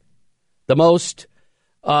crime, the most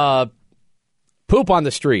poop on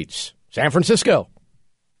the streets. San Francisco.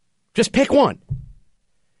 Just pick one.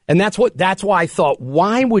 And that's why I thought,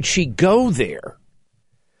 why would she go there?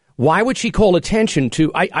 Why would she call attention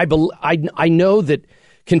to, I know that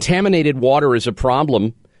contaminated water is a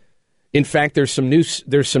problem. In fact, there's some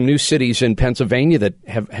new cities in Pennsylvania that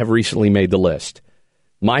have recently made the list.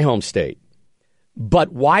 My home state.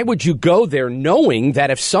 But why would you go there knowing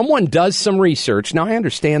that if someone does some research, now I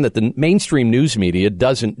understand that the mainstream news media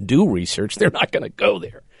doesn't do research, they're not going to go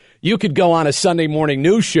there. You could go on a Sunday morning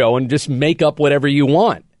news show and just make up whatever you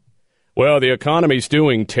want. Well, the economy's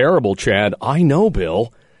doing terrible, Chad. I know,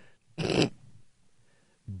 Bill.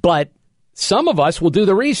 But some of us will do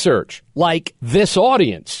the research, like this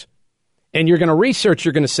audience. And you're going to research,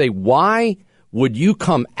 you're going to say, why would you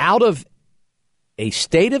come out of a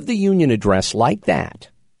State of the Union address like that,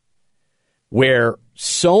 where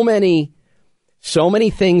so many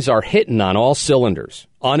things are hitting on all cylinders,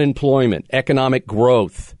 unemployment, economic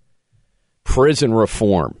growth, prison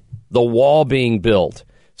reform, the wall being built,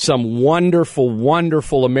 some wonderful,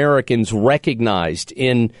 wonderful Americans recognized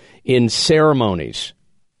in ceremonies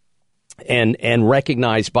and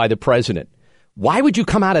recognized by the president. Why would you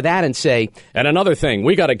come out of that and say, and another thing,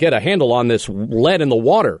 we got to get a handle on this lead in the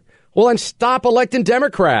water? Well, then stop electing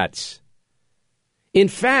Democrats. In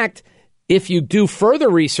fact, if you do further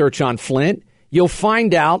research on Flint, you'll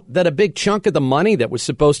find out that a big chunk of the money that was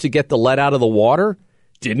supposed to get the lead out of the water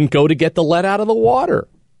didn't go to get the lead out of the water.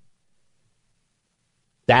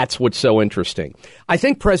 That's what's so interesting. I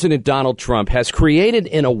think President Donald Trump has created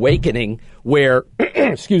an awakening where,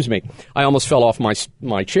 excuse me, I almost fell off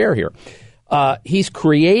my chair here. He's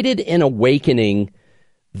created an awakening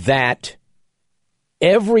that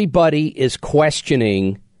everybody is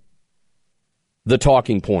questioning the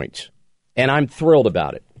talking points, and I'm thrilled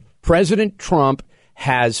about it. President Trump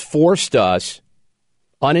has forced us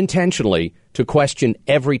unintentionally to question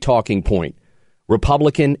every talking point,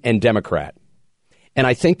 Republican and Democrat. And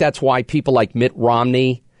I think that's why people like Mitt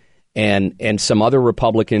Romney and some other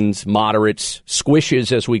Republicans, moderates,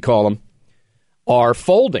 squishes as we call them, are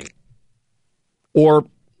folding. Or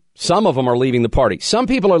some of them are leaving the party. Some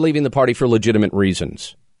people are leaving the party for legitimate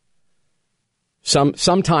reasons.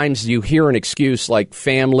 Sometimes you hear an excuse like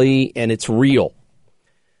family and it's real.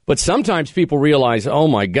 But sometimes people realize, oh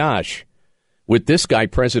my gosh, with this guy,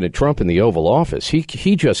 President Trump, in the Oval Office,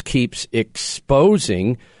 he just keeps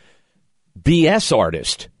exposing BS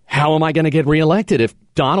artists. How am I going to get reelected if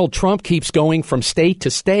Donald Trump keeps going from state to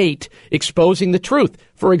state exposing the truth?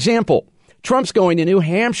 For example, Trump's going to New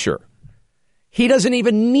Hampshire. He doesn't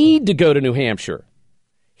even need to go to New Hampshire.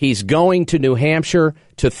 He's going to New Hampshire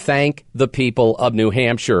to thank the people of New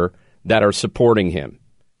Hampshire that are supporting him.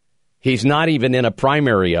 He's not even in a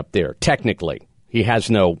primary up there, technically. He has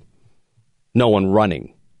no one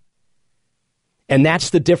running. And that's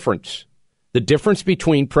the difference. The difference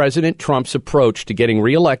between President Trump's approach to getting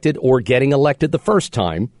reelected or getting elected the first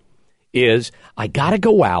time is I got to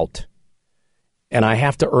go out and I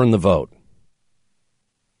have to earn the vote.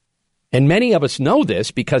 And many of us know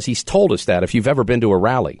this because he's told us that if you've ever been to a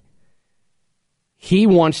rally. He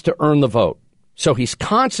wants to earn the vote. So he's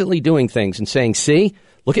constantly doing things and saying, see,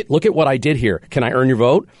 look at what I did here. Can I earn your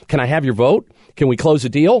vote? Can I have your vote? Can we close a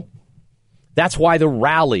deal? That's why the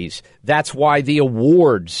rallies. That's why the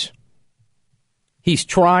awards. He's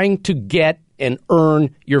trying to get and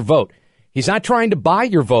earn your vote. He's not trying to buy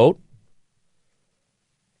your vote.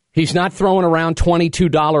 He's not throwing around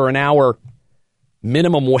 $22 an hour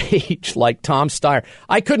minimum wage like Tom Steyer.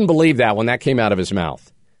 I couldn't believe that when that came out of his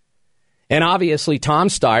mouth. And obviously, Tom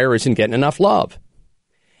Steyer isn't getting enough love.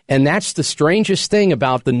 And that's the strangest thing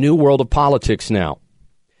about the new world of politics now.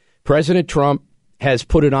 President Trump has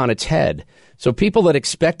put it on its head. So people that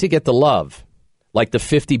expect to get the love, like the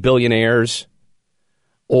 50 billionaires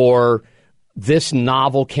or this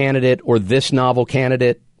novel candidate or this novel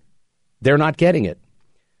candidate, they're not getting it.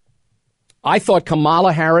 I thought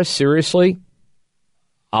Kamala Harris, seriously,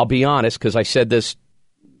 I'll be honest, because I said this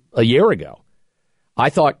a year ago. I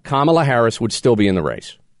thought Kamala Harris would still be in the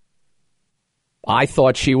race. I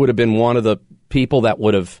thought she would have been one of the people that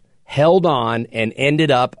would have held on and ended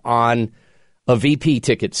up on a VP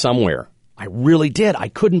ticket somewhere. I really did. I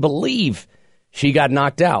couldn't believe she got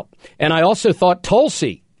knocked out. And I also thought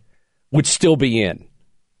Tulsi would still be in.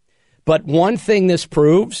 But one thing this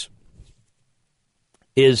proves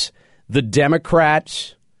is the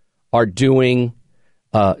Democrats are doing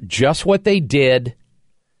just what they did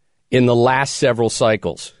in the last several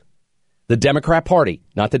cycles. The Democrat Party,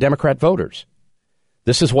 not the Democrat voters.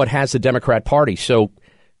 This is what has the Democrat Party so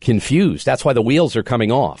confused. That's why the wheels are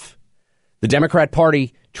coming off. The Democrat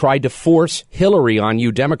Party tried to force Hillary on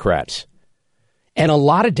you Democrats. And a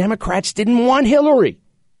lot of Democrats didn't want Hillary.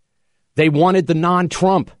 They wanted the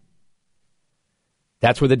non-Trump.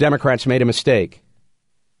 That's where the Democrats made a mistake.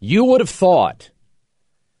 You would have thought,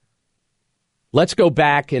 let's go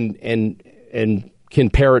back and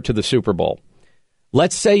compare it to the Super Bowl.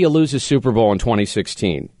 Let's say you lose the Super Bowl in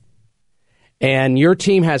 2016, and your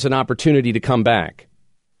team has an opportunity to come back.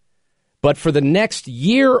 But for the next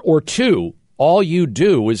year or two, all you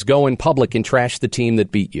do is go in public and trash the team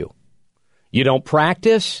that beat you. You don't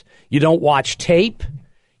practice. You don't watch tape.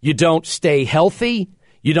 You don't stay healthy.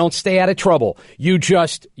 You don't stay out of trouble. You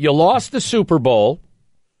lost the Super Bowl.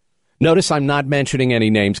 Notice I'm not mentioning any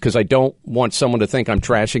names because I don't want someone to think I'm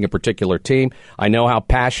trashing a particular team. I know how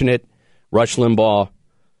passionate Rush Limbaugh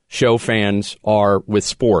show fans are with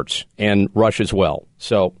sports, and Rush as well.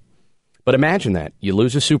 So, but imagine that. You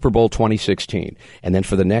lose a Super Bowl 2016, and then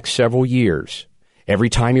for the next several years, every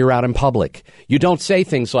time you're out in public, you don't say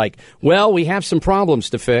things like, well, we have some problems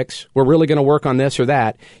to fix. We're really going to work on this or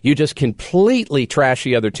that. You just completely trash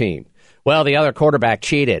the other team. Well, the other quarterback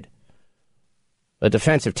cheated. A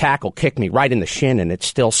defensive tackle kicked me right in the shin, and it's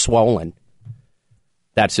still swollen.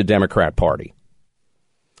 That's the Democrat Party.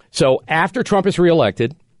 So after Trump is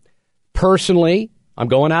reelected, personally, I'm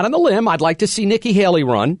going out on the limb. I'd like to see Nikki Haley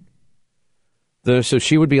run. So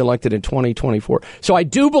she would be elected in 2024. So I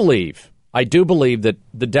do believe that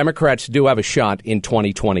the Democrats do have a shot in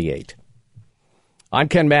 2028. I'm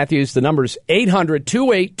Ken Matthews. The number's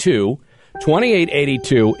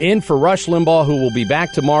 800-282-2882. In for Rush Limbaugh, who will be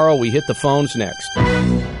back tomorrow. We hit the phones next.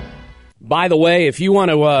 By the way, if you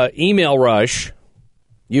want to email Rush,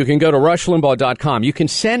 you can go to rushlimbaugh.com. You can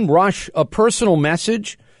send Rush a personal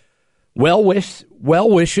message, well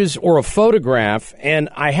wishes, or a photograph. And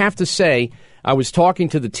I have to say, I was talking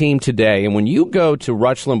to the team today, and when you go to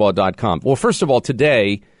rushlimbaugh.com, well, first of all,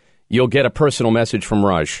 today you'll get a personal message from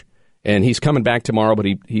Rush. And he's coming back tomorrow, but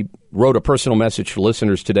he wrote a personal message for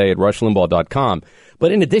listeners today at rushlimbaugh.com.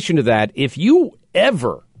 But in addition to that, if you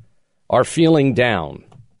ever are feeling down,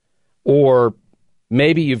 or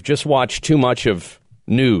maybe you've just watched too much of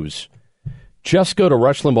news, just go to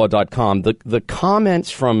rushlimbaugh.com. The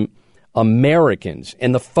comments from Americans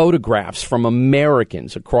and the photographs from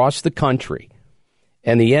Americans across the country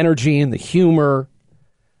and the energy and the humor,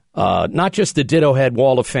 not just the Ditto Head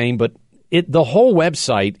Wall of Fame, but the whole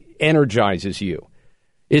website energizes you.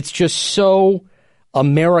 It's just so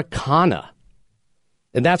Americana.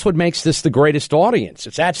 And that's what makes this the greatest audience.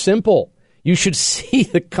 It's that simple. You should see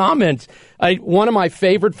the comments. One of my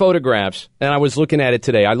favorite photographs, and I was looking at it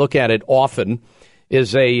today, I look at it often,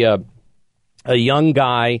 is a young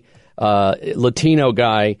guy, Latino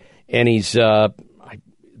guy, and he's the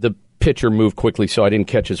picture moved quickly, so I didn't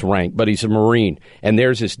catch his rank, but he's a Marine, and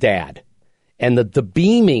there's his dad. And the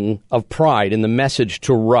beaming of pride and the message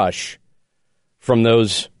to Rush from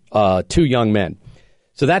those two young men.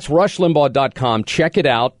 So that's rushlimbaugh.com. Check it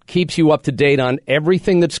out. Keeps you up to date on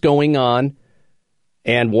everything that's going on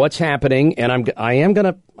and what's happening. And I'm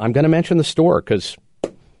gonna mention the store because,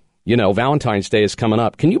 you know, Valentine's Day is coming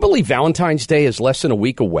up. Can you believe Valentine's Day is less than a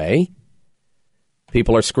week away?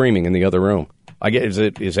 People are screaming in the other room.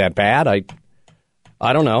 Is that bad?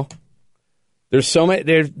 I don't know. There's so many.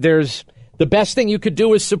 There's the best thing you could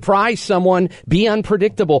do is surprise someone. Be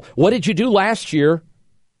unpredictable. What did you do last year?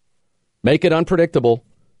 Make it unpredictable.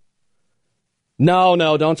 No,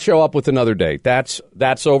 don't show up with another date. That's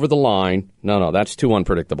over the line. No, that's too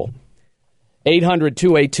unpredictable.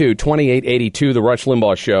 800-282-2882, The Rush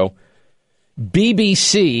Limbaugh Show.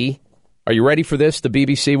 BBC, are you ready for this? The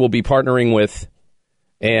BBC will be partnering with,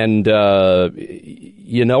 and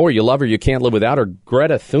you know her, you love her, you can't live without her,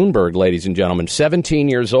 Greta Thunberg, ladies and gentlemen, 17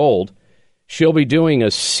 years old. She'll be doing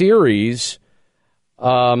a series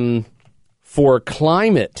for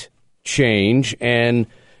climate change and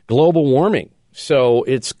global warming. So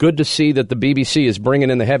it's good to see that the BBC is bringing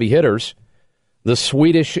in the heavy hitters. The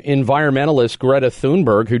Swedish environmentalist Greta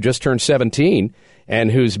Thunberg, who just turned 17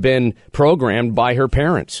 and who's been programmed by her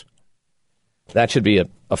parents. That should be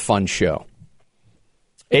a fun show.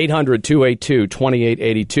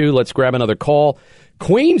 800-282-2882. Let's grab another call.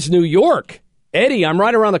 Queens, New York. Eddie, I'm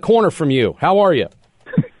right around the corner from you. How are you?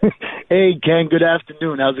 Hey, Ken. Good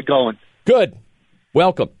afternoon. How's it going? Good.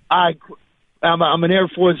 Welcome. I'm an Air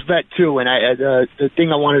Force vet, too, and the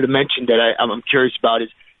thing I wanted to mention that I'm curious about is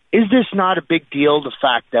this not a big deal, the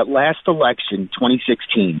fact that last election,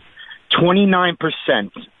 2016,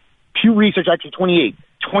 29%, Pew Research, actually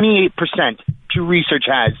 28% Pew Research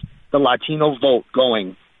has the Latino vote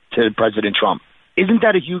going to President Trump. Isn't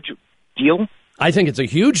that a huge deal? I think it's a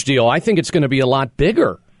huge deal. I think it's going to be a lot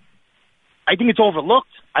bigger. I think it's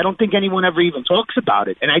overlooked. I don't think anyone ever even talks about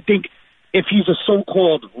it. And I think if he's a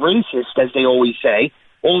so-called racist, as they always say,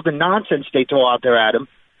 all the nonsense they throw out there at him,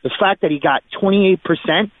 the fact that he got 28%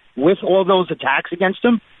 with all those attacks against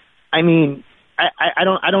him, I mean, I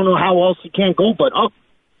don't know how else he can't go but up.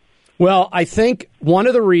 Well, I think one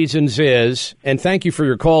of the reasons is, and thank you for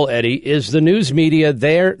your call, Eddie, is the news media,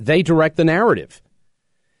 they direct the narrative.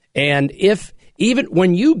 And even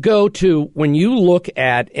when you look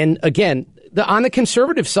at, and again, on the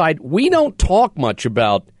conservative side, we don't talk much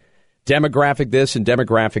about demographic this and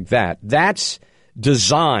demographic that. That's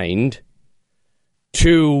designed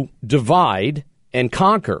to divide and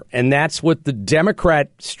conquer. And that's what the Democrat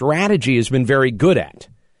strategy has been very good at.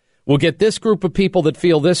 We'll get this group of people that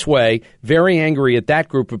feel this way, very angry at that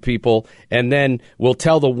group of people, and then we'll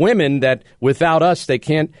tell the women that without us they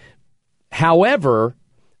can't. However,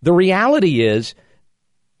 the reality is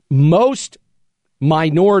most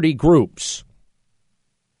minority groups,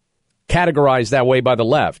 categorized that way by the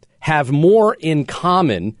left, have more in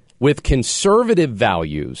common with conservative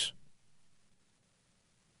values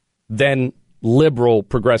than liberal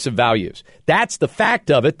progressive values. That's the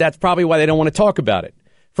fact of it. That's probably why they don't want to talk about it.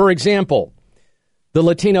 For example, the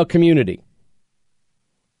Latino community,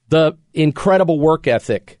 the incredible work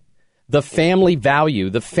ethic, the family value,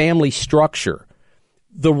 the family structure,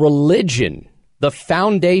 the religion, the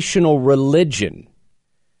foundational religion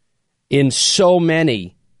in so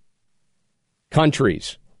many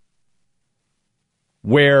countries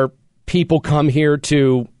where people come here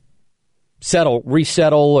to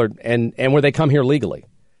resettle, and where they come here legally.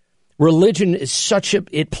 Religion is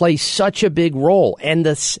it plays such a big role. And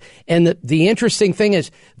the interesting thing is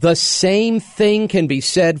the same thing can be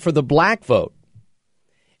said for the black vote.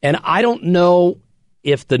 And I don't know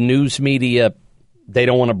if the news media, they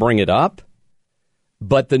don't want to bring it up.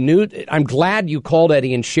 But I'm glad you called,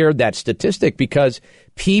 Eddie, and shared that statistic, because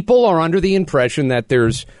people are under the impression that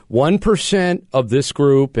there's 1% of this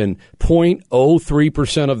group and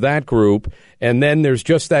 0.03% of that group, and then there's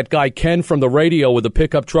just that guy Ken from the radio with a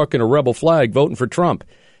pickup truck and a rebel flag voting for Trump.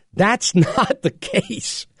 That's not the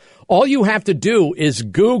case. All you have to do is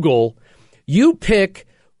Google, you pick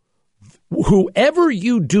whoever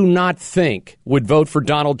you do not think would vote for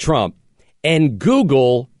Donald Trump, and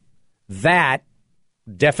Google that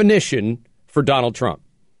definition for Donald Trump.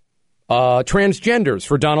 Transgenders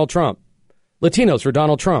for Donald Trump. Latinos for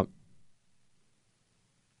Donald Trump.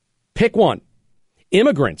 Pick one.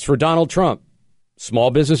 Immigrants for Donald Trump.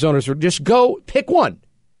 Small business owners, just go pick one.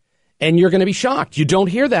 And you're going to be shocked. You don't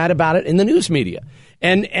hear that about it in the news media.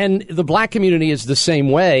 And the black community is the same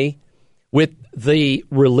way, with the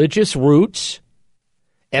religious roots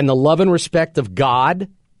and the love and respect of God.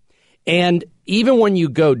 And even when you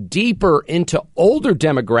go deeper into older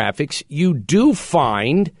demographics, you do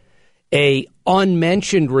find a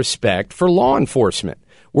unmentioned respect for law enforcement.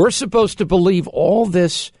 We're supposed to believe all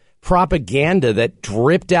this propaganda that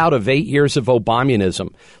dripped out of 8 years of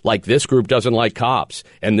Obamanism, like this group doesn't like cops,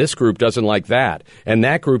 and this group doesn't like that, and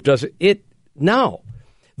that group doesn't. No.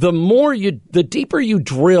 The deeper you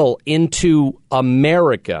drill into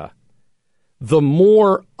America, the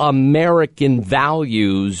more American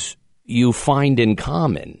values you find in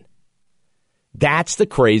common. That's the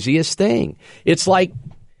craziest thing. It's like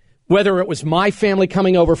whether it was my family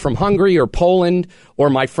coming over from Hungary or Poland, or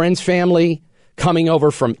my friend's family coming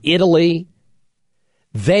over from Italy.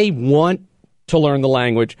 They want to learn the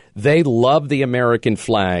language. They love the American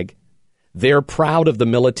flag. They're proud of the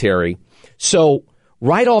military. So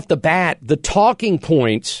right off the bat, the talking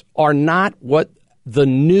points are not what the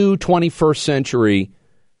new 21st century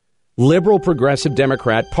liberal progressive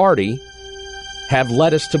Democrat Party have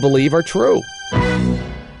led us to believe are true.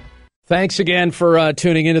 Thanks again for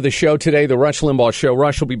tuning into the show today, the Rush Limbaugh Show.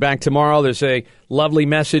 Rush will be back tomorrow. There's a lovely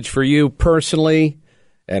message for you personally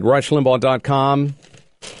at rushlimbaugh.com.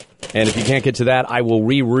 And if you can't get to that, I will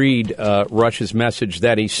reread Rush's message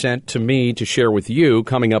that he sent to me to share with you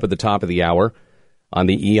coming up at the top of the hour on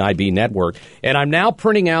the EIB network. And I'm now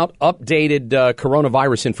printing out updated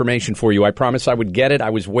coronavirus information for you. I promised I would get it.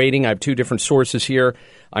 I was waiting. I have two different sources here.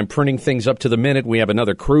 I'm printing things up to the minute. We have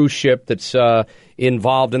another cruise ship that's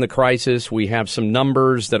involved in the crisis. We have some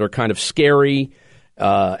numbers that are kind of scary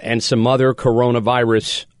and some other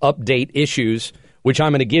coronavirus update issues, which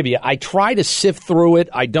I'm going to give you. I try to sift through it.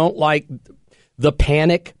 I don't like the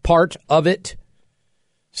panic part of it.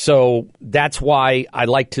 So that's why I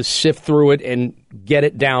like to sift through it and get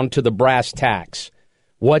it down to the brass tacks.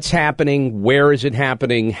 What's happening? Where is it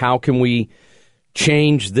happening? How can we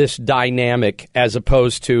change this dynamic as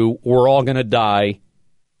opposed to we're all going to die,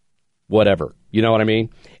 whatever. You know what I mean?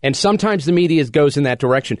 And sometimes the media goes in that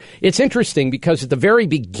direction. It's interesting because at the very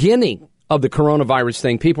beginning of the coronavirus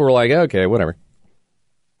thing, people were like, okay, whatever.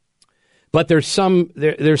 But there's some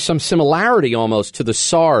similarity almost to the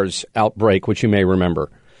SARS outbreak, which you may remember.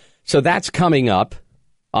 So that's coming up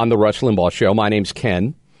on the Rush Limbaugh Show. My name's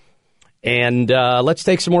Ken. And let's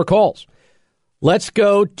take some more calls. Let's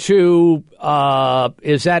go to,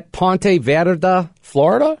 is that Ponte Verde,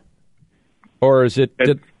 Florida? Or is it,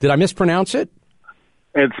 did I mispronounce it?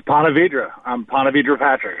 It's Ponte Vedra. I'm Ponte Vedra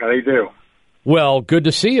Patrick. How do you do? Well, good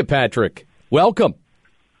to see you, Patrick. Welcome.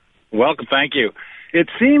 Welcome. Thank you. It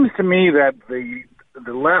seems to me that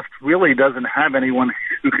the left really doesn't have anyone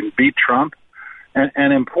who can beat Trump.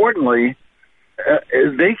 And importantly,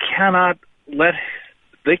 they cannot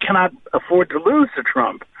afford to lose to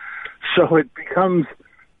Trump. So it becomes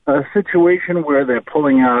a situation where they're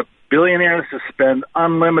pulling out billionaires to spend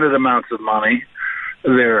unlimited amounts of money.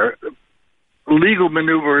 They're legal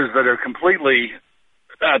maneuvers that are completely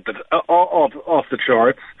off the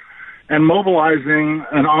charts, and mobilizing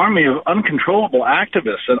an army of uncontrollable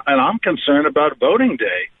activists. And I'm concerned about voting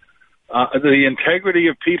day, the integrity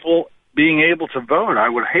of people being able to vote. I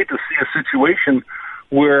would hate to see a situation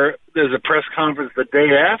where there's a press conference the day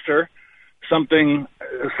after something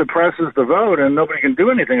suppresses the vote and nobody can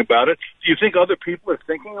do anything about it. Do you think other people are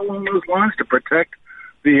thinking along those lines to protect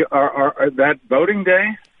that voting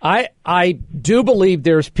day? I do believe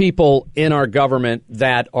there's people in our government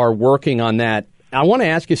that are working on that. I want to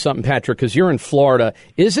ask you something, Patrick, because you're in Florida.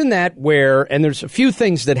 Isn't that where, and there's a few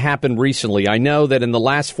things that happened recently. I know that in the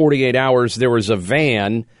last 48 hours, there was a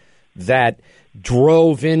van that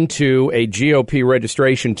drove into a GOP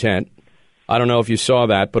registration tent. I don't know if you saw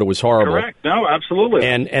that, but it was horrible. Correct. No, absolutely.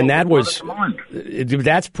 And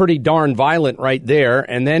that's pretty darn violent right there.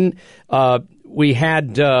 And then we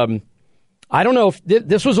had, I don't know if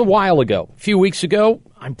this was a while ago, a few weeks ago.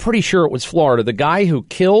 I'm pretty sure it was Florida. The guy who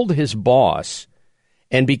killed his boss,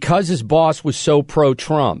 and because his boss was so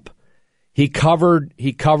pro-Trump, he covered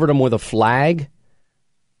him with a flag.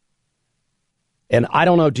 And I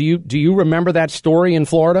don't know. Do you remember that story in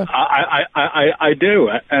Florida? I do,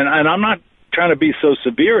 and I'm not trying to be so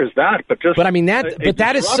severe as that, but I mean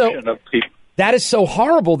that is so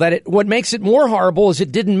horrible that what makes it more horrible is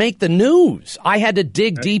it didn't make the news. I had to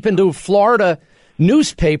dig deep into a Florida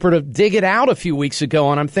newspaper to dig it out a few weeks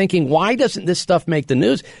ago, and I'm thinking, why doesn't this stuff make the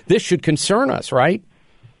news? This should concern us, right?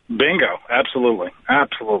 Bingo, absolutely.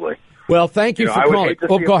 Well, thank you for calling. I would hate to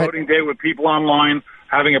see a voting day with people online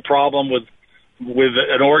having a problem with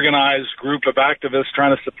an organized group of activists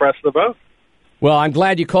trying to suppress the vote. Well, I'm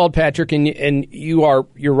glad you called, Patrick, and you're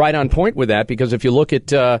right on point with that, because if you look at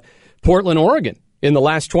Portland, Oregon, in the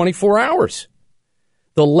last 24 hours,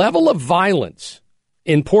 the level of violence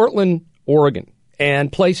in Portland, Oregon,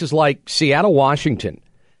 and places like Seattle, Washington,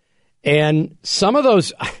 and some of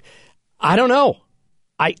those, I don't know.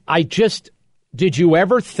 Did you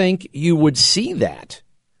ever think you would see that?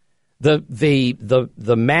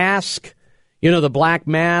 The mask, the black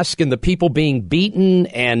mask, and the people being beaten,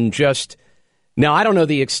 and just, now I don't know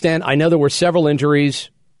the extent. I know there were several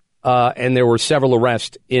injuries and there were several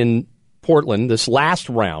arrests in Portland this last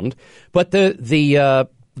round, but the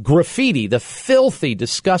graffiti, the filthy,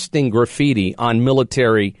 disgusting graffiti on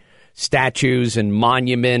military statues and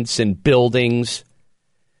monuments and buildings.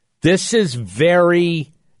 This is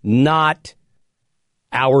very not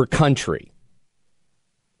our country.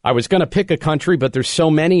 I was going to pick a country, but there's so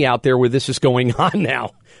many out there where this is going on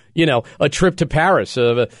now. You know, a trip to Paris,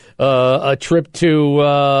 a trip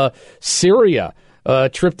to Syria, a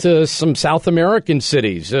trip to some South American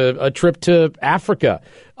cities, a trip to Africa.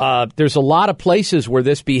 There's a lot of places where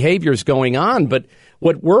this behavior is going on. But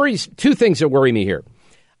what worries, two things that worry me here.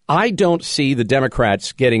 I don't see the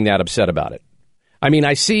Democrats getting that upset about it. I mean,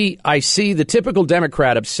 I see the typical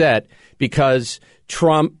Democrat upset because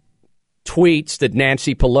Trump tweets that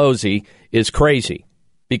Nancy Pelosi is crazy,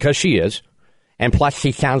 because she is. And plus,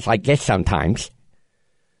 she sounds like this sometimes.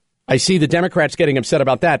 I see the Democrats getting upset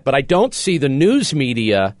about that, but I don't see the news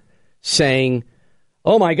media saying,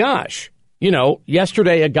 oh, my gosh, you know,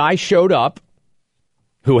 yesterday a guy showed up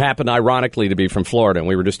who happened, ironically, to be from Florida, and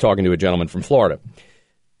we were just talking to a gentleman from Florida.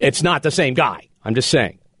 It's not the same guy. I'm just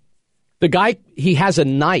saying. The guy, he has a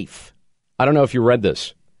knife. I don't know if you read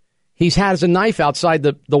this. He has a knife outside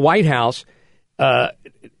the White House.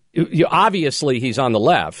 Obviously, he's on the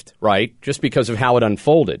left, right, just because of how it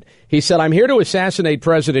unfolded. He said, I'm here to assassinate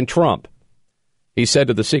President Trump, he said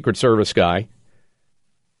to the Secret Service guy.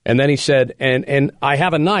 And then he said, and I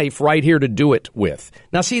have a knife right here to do it with.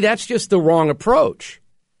 Now, see, that's just the wrong approach.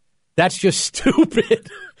 That's just stupid.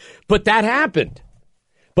 But that happened.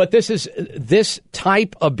 But this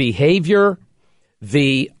type of behavior,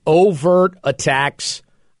 the overt attacks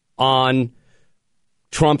on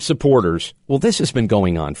Trump supporters, well, this has been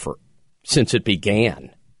going on since it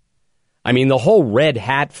began. I mean, the whole red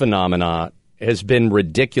hat phenomena has been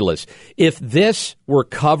ridiculous. If this were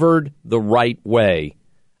covered the right way,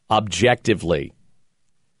 objectively,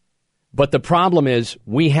 but the problem is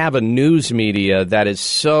we have a news media that is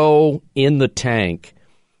so in the tank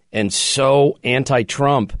and so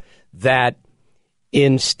anti-Trump that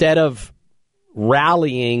instead of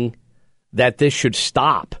rallying that this should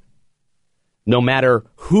stop, no matter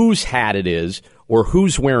whose hat it is or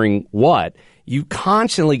who's wearing what, you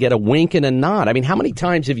constantly get a wink and a nod. I mean, how many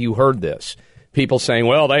times have you heard this? People saying,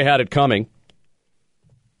 well, they had it coming.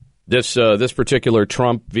 This particular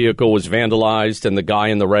Trump vehicle was vandalized and the guy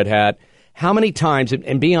in the red hat. How many times,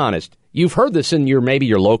 and be honest, you've heard this in maybe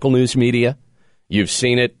your local news media. You've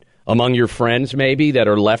seen it among your friends maybe that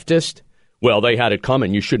are leftist. Well, they had it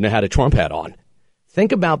coming. You shouldn't have had a Trump hat on.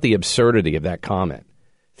 Think about the absurdity of that comment.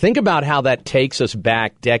 Think about how that takes us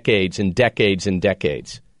back decades and decades and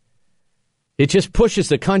decades. It just pushes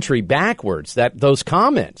the country backwards, those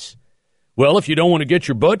comments. Well, if you don't want to get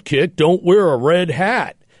your butt kicked, don't wear a red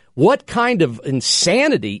hat. What kind of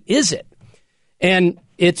insanity is it? And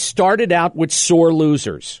it started out with sore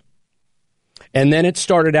losers. And then it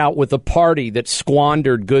started out with a party that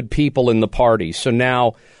squandered good people in the party. So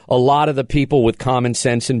now a lot of the people with common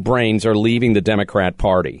sense and brains are leaving the Democrat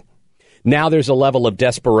Party. Now there's a level of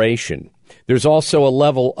desperation. There's also a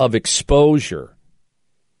level of exposure.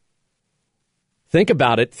 Think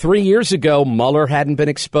about it. 3 years ago, Mueller hadn't been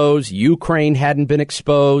exposed. Ukraine hadn't been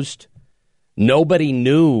exposed. Nobody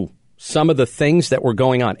knew some of the things that were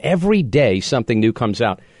going on. Every day, something new comes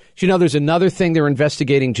out. You know, there's another thing. They're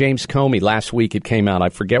investigating James Comey. Last week it came out. I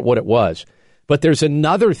forget what it was. But there's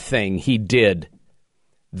another thing he did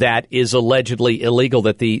that is allegedly illegal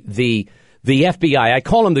that the FBI, I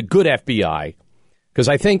call them the good FBI, because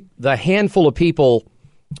I think the handful of people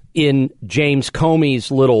in James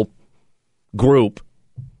Comey's little group,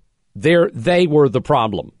 they were the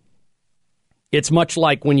problem. It's much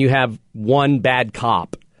like when you have one bad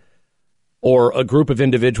cop or a group of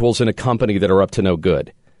individuals in a company that are up to no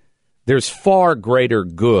good. There's far greater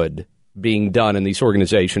good being done in these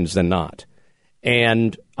organizations than not.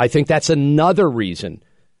 And I think that's another reason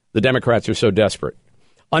the Democrats are so desperate.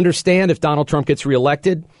 Understand, if Donald Trump gets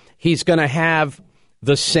reelected, he's going to have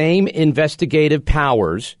the same investigative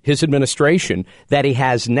powers, his administration, that he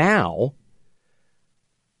has now,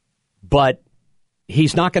 but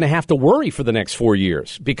he's not going to have to worry for the next 4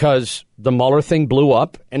 years because the Mueller thing blew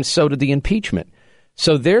up and so did the impeachment.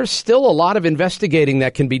 So there's still a lot of investigating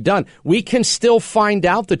that can be done. We can still find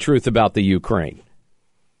out the truth about the Ukraine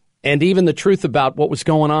and even the truth about what was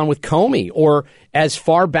going on with Comey or as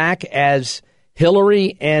far back as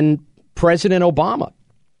Hillary and President Obama.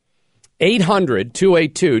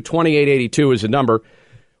 800-282-2882 is the number.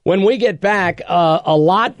 When we get back, a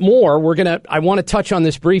lot more. I want to touch on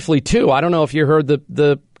this briefly, too. I don't know if you heard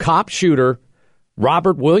the cop shooter,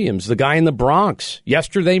 Robert Williams, the guy in the Bronx,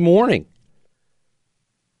 yesterday morning.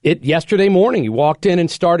 Yesterday morning, he walked in and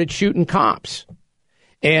started shooting cops.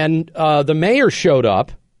 And the mayor showed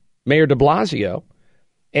up, Mayor de Blasio,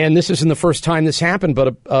 and this isn't the first time this happened,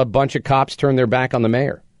 but a bunch of cops turned their back on the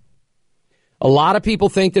mayor. A lot of people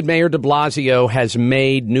think that Mayor de Blasio has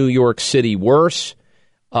made New York City worse.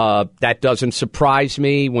 That doesn't surprise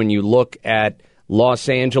me when you look at Los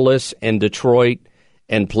Angeles and Detroit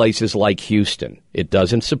and places like Houston. It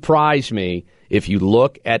doesn't surprise me if you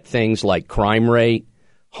look at things like crime rate,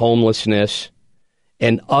 homelessness,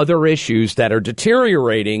 and other issues that are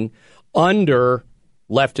deteriorating under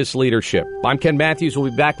leftist leadership. I'm Ken Matthews.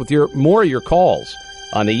 We'll be back with more of your calls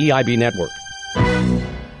on the EIB network.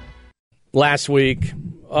 Last week,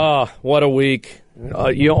 what a week.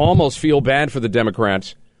 You almost feel bad for the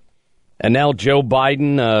Democrats. And now Joe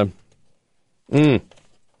Biden,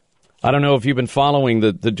 I don't know if you've been following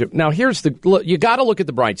now here's look, you got to look at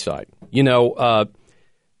the bright side. You know,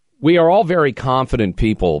 we are all very confident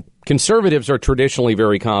people. Conservatives are traditionally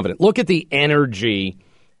very confident. Look at the energy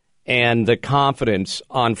and the confidence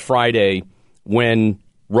on Friday when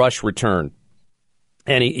Rush returned.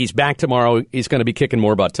 And he's back tomorrow. He's going to be kicking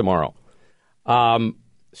more butt tomorrow.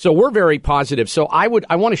 So we're very positive. So I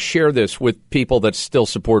want to share this with people that still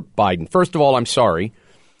support Biden. First of all, I'm sorry.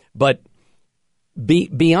 But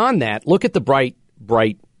beyond that, look at the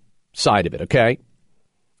bright side of it, okay?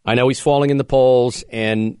 I know he's falling in the polls,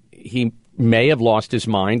 and he may have lost his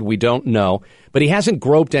mind. We don't know. But he hasn't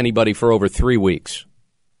groped anybody for over 3 weeks.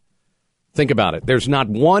 Think about it. There's not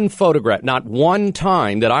one photograph, not one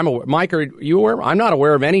time that I'm aware. Mike, are you aware? I'm not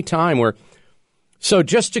aware of any time where. So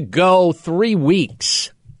just to go 3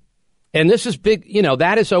 weeks, and this is big, you know,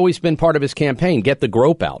 that has always been part of his campaign, get the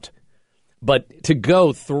grope out. But to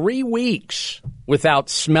go 3 weeks without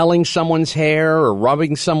smelling someone's hair or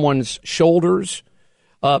rubbing someone's shoulders.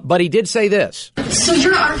 But he did say this. So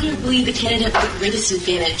you're arguably the candidate with the greatest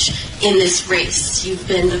advantage in this race. You've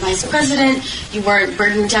been the vice president. You weren't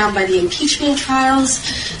burdened down by the impeachment trials.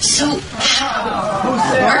 So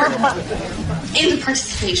in the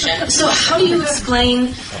participation. So how do you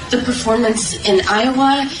explain the performance in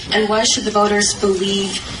Iowa, and why should the voters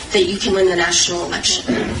believe that you can win the national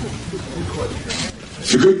election?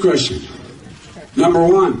 It's a good question. Number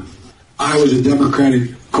one, I was a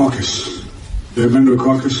Democratic caucus. You ever been to a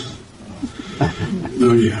caucus?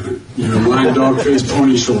 No, you haven't. You're a blind dog-faced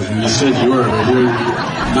pony soldier. You said you were.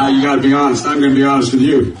 Now you got to be honest. I'm going to be honest with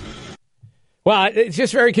you. Well, it's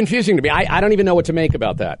just very confusing to me. I don't even know what to make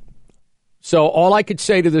about that. So all I could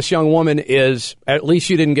say to this young woman is, at least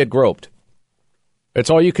you didn't get groped. That's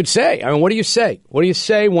all you could say. I mean, what do you say? What do you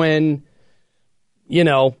say when, you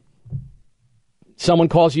know, someone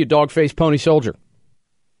calls you a dog-faced pony soldier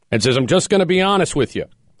and says, I'm just going to be honest with you?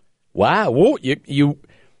 Wow, whoa,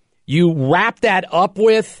 you wrap that up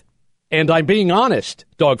with, and I'm being honest,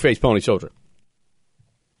 dog-faced pony soldier.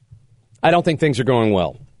 I don't think things are going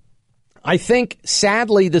well. I think,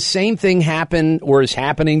 sadly, the same thing happened or is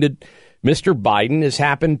happening to Mr. Biden has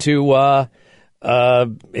happened to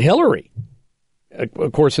Hillary.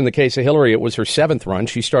 Of course, in the case of Hillary, it was her 7th run.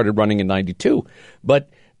 She started running in 92. But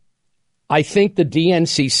I think the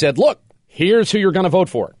DNC said, look, here's who you're going to vote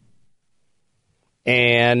for.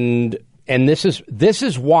 And this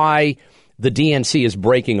is why the DNC is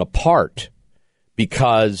breaking apart,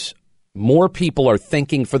 because more people are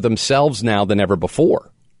thinking for themselves now than ever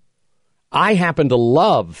before. I happen to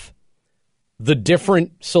love the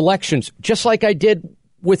different selections, just like I did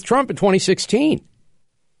with Trump in 2016.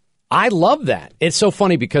 I love that. It's so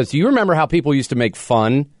funny because do you remember how people used to make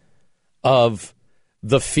fun of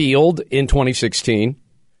the field in 2016?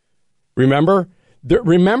 Remember?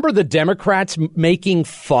 Remember the Democrats making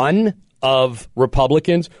fun of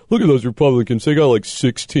Republicans? Look at those Republicans. They got like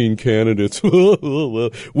 16 candidates.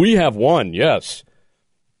 We have one, yes.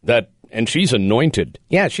 And she's anointed.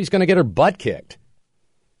 Yeah, she's going to get her butt kicked.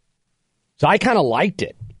 So I kind of liked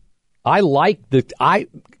it.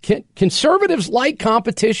 Conservatives like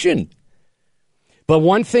competition. But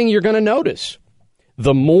one thing you're going to notice,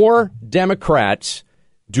 the more Democrats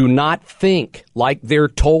do not think like they're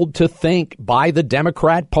told to think by the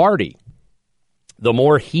Democrat Party, the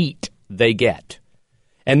more heat they get.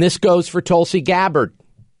 And this goes for Tulsi Gabbard.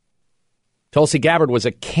 Tulsi Gabbard was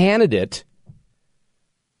a candidate,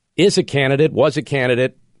 was a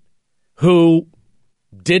candidate who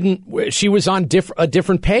she was on a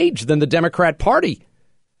different page than the Democrat Party.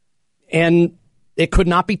 And it could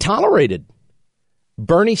not be tolerated.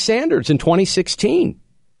 Bernie Sanders in 2016.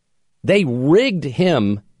 They rigged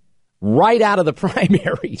him right out of the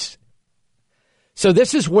primaries. So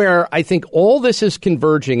this is where I think all this is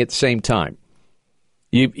converging at the same time.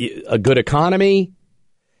 A good economy,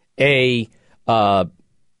 a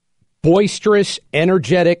boisterous,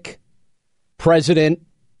 energetic president.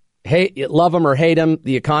 Hey, love him or hate him,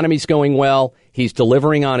 the economy's going well. He's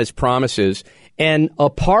delivering on his promises. And a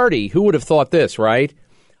party, who would have thought this, right?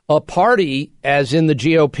 A party, as in the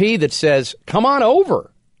GOP, that says, come on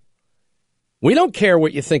over. We don't care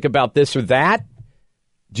what you think about this or that.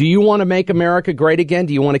 Do you want to make America great again?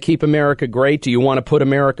 Do you want to keep America great? Do you want to put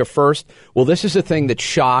America first? Well, this is the thing that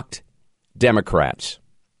shocked Democrats.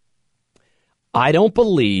 I don't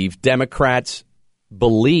believe Democrats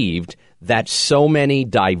believed that so many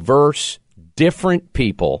diverse, different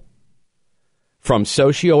people from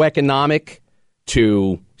socioeconomic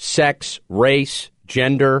to sex, race,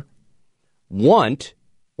 gender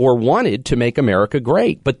wanted to make America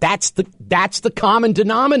great. But that's the common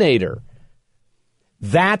denominator.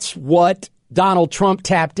 That's what Donald Trump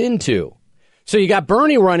tapped into. So you got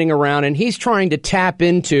Bernie running around and he's trying to tap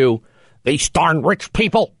into these darn rich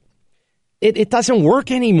people. It doesn't work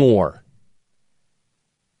anymore.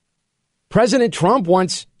 President Trump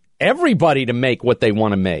wants everybody to make what they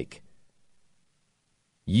want to make.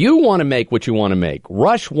 You want to make what you want to make.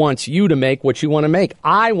 Rush wants you to make what you want to make.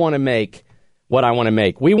 I want to make what I want to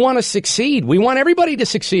make. We want to succeed. We want everybody to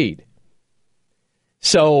succeed.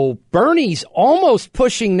 So Bernie's almost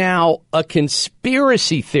pushing now a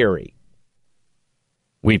conspiracy theory.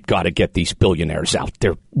 We've got to get these billionaires out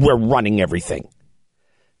there. We're running everything.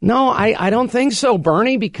 No, I don't think so,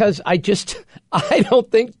 Bernie, because I don't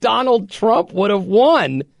think Donald Trump would have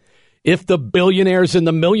won if the billionaires and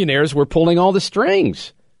the millionaires were pulling all the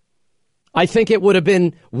strings. I think it would have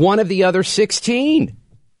been one of the other 16.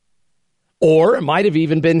 Or it might have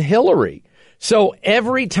even been Hillary. So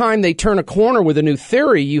every time they turn a corner with a new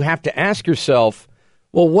theory, you have to ask yourself,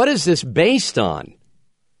 well, what is this based on?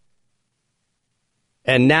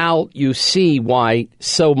 And now you see why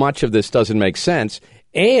so much of this doesn't make sense.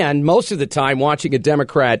 And most of the time, watching a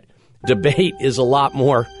Democrat debate is a lot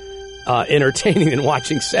more entertaining than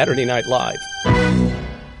watching Saturday Night Live.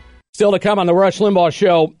 Still to come on the Rush Limbaugh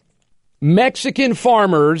Show, Mexican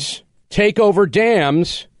farmers take over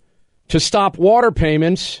dams to stop water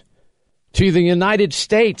payments to the United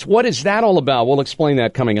States. What is that all about? We'll explain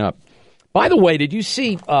that coming up. By the way, did you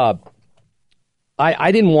see,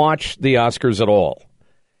 I didn't watch the Oscars at all.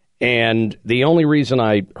 And the only reason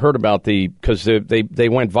I heard about because they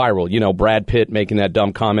went viral, you know, Brad Pitt making that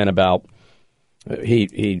dumb comment about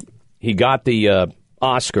he got the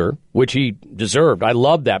Oscar, which he deserved. I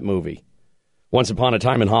love that movie, Once Upon a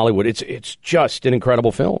Time in Hollywood. It's just an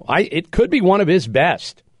incredible film. It could be one of his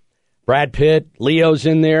best. Brad Pitt, Leo's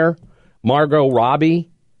in there, Margot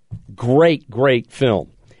Robbie, great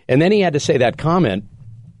film. And then he had to say that comment.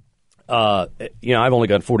 I've only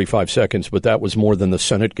got 45 seconds, but that was more than the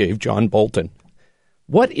Senate gave John Bolton.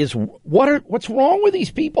 What's wrong with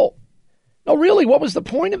these people? No, really, what was the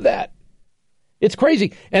point of that? It's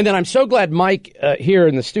crazy. And then I'm so glad Mike here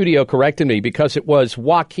in the studio corrected me, because it was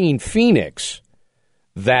Joaquin Phoenix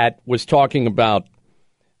that was talking about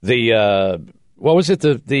the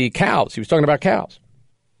cows. He was talking about cows.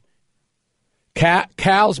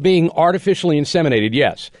 Cows being artificially inseminated,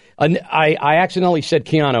 yes. I accidentally said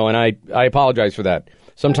Keanu, and I apologize for that.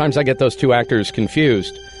 Sometimes I get those two actors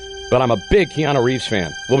confused, but I'm a big Keanu Reeves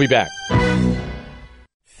fan. We'll be back.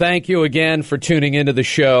 Thank you again for tuning into the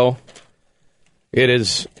show. It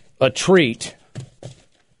is a treat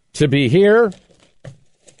to be here.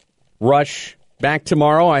 Rush back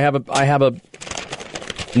tomorrow. I have a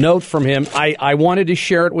note from him. I wanted to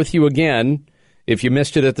share it with you again, if you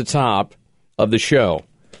missed it at the top of the show.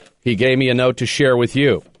 He gave me a note to share with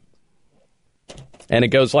you. And it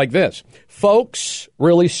goes like this. Folks,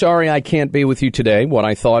 really sorry I can't be with you today. What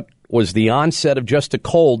I thought was the onset of just a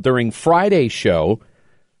cold during Friday's show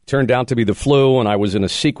turned out to be the flu, and I was in a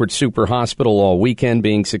secret super hospital all weekend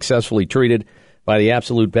being successfully treated by the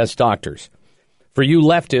absolute best doctors. For you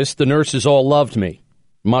leftists, the nurses all loved me.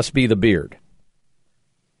 Must be the beard.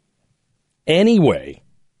 Anyway,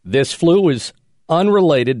 this flu is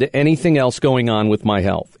unrelated to anything else going on with my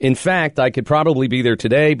health. In fact, I could probably be there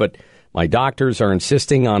today, but my doctors are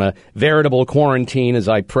insisting on a veritable quarantine as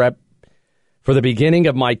I prep for the beginning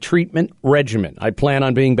of my treatment regimen. I plan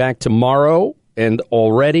on being back tomorrow and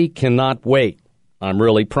already cannot wait. I'm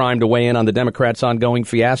really primed to weigh in on the Democrats' ongoing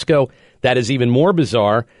fiasco. That is even more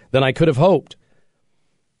bizarre than I could have hoped.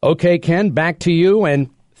 Okay, Ken, back to you, and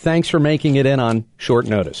thanks for making it in on short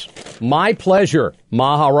notice. My pleasure,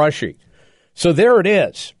 Maharashi. So there it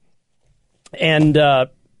is. And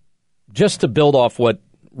just to build off what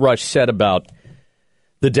Rush said about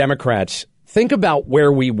the Democrats, think about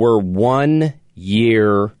where we were 1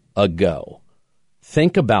 year ago.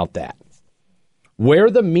 Think about that. Where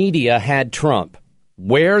the media had Trump,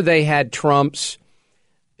 where they had Trump's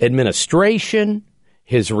administration,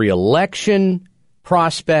 his reelection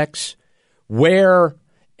prospects, where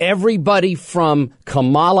everybody from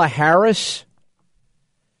Kamala Harris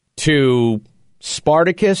to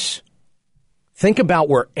Spartacus Think about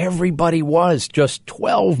where everybody was just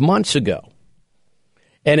 12 months ago.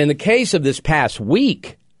 And in the case of this past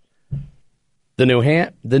week, the New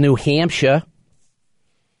Hampshire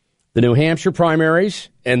primaries,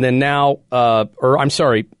 and then now,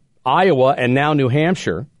 Iowa and now New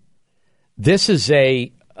Hampshire, this is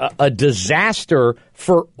a disaster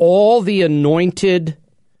for all the anointed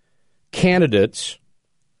candidates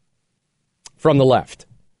from the left.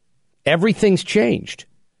 Everything's changed.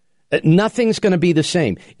 Nothing's going to be the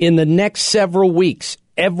same. In the next several weeks,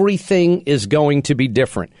 everything is going to be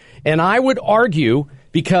different. And I would argue,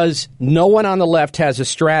 because no one on the left has a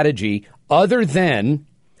strategy other than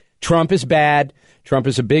Trump is bad, Trump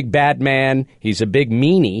is a big bad man, he's a big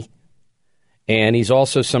meanie, and he's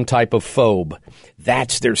also some type of phobe.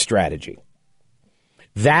 That's their strategy.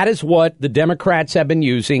 That is what the Democrats have been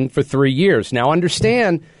using for 3 years. Now,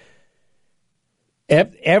 understand,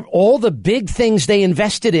 all the big things they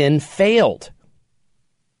invested in failed.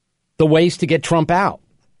 The ways to get Trump out.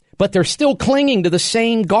 But they're still clinging to the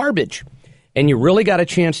same garbage. And you really got a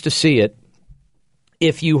chance to see it.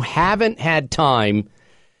 If you haven't had time,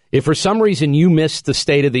 if for some reason you missed the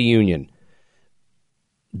State of the Union,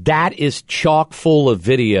 that is chock full of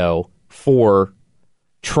video for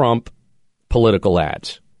Trump political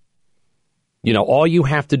ads. You know, all you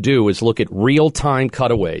have to do is look at real-time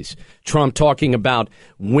cutaways. Trump talking about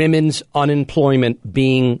women's unemployment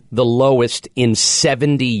being the lowest in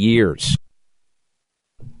 70 years.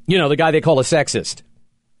 You know, the guy they call a sexist.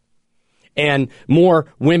 And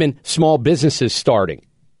more women, small businesses starting.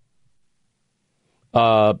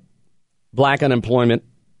 Black unemployment.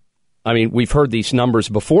 I mean, we've heard these numbers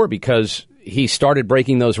before because he started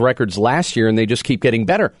breaking those records last year and they just keep getting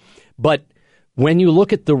better. But when you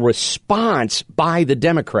look at the response by the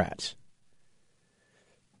Democrats,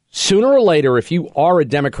 sooner or later, if you are a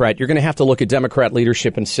Democrat, you're going to have to look at Democrat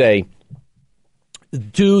leadership and say,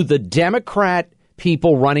 do the Democrat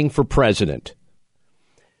people running for president,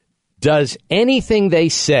 does anything they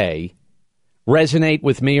say resonate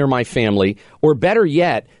with me or my family? Or better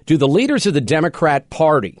yet, do the leaders of the Democrat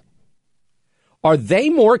Party, are they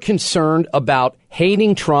more concerned about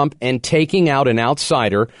hating Trump and taking out an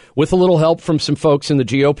outsider with a little help from some folks in the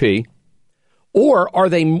GOP? Or are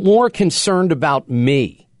they more concerned about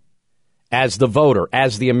me as the voter,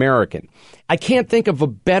 as the American? I can't think of a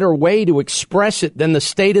better way to express it than the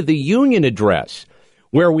State of the Union address,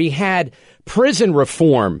 where we had prison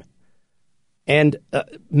reform and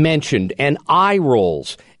mentioned, and eye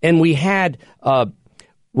rolls, and we had Rashida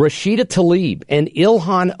Tlaib and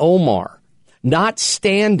Ilhan Omar not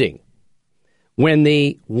standing when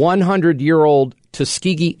the 100-year-old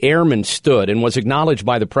Tuskegee Airman stood and was acknowledged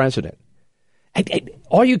by the president.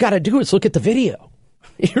 All you got to do is look at the video.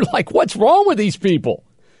 You're like, what's wrong with these people?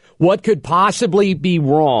 What could possibly be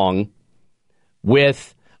wrong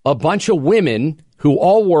with a bunch of women who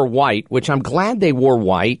all wore white, which I'm glad they wore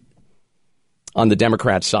white on the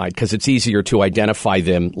Democrat side, because it's easier to identify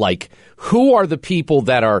them. Like, who are the people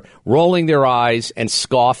that are rolling their eyes and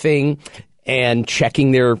scoffing and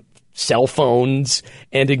checking their cell phones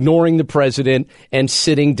and ignoring the president and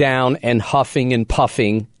sitting down and huffing and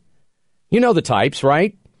puffing? You know the types,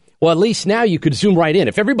 right? Well, at least now you could zoom right in.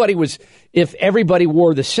 If everybody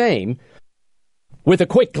wore the same, with a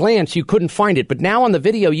quick glance, you couldn't find it. But now on the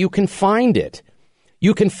video, you can find it.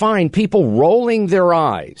 You can find people rolling their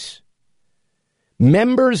eyes.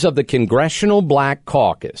 Members of the Congressional Black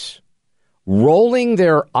Caucus rolling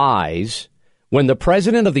their eyes when the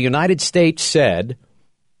President of the United States said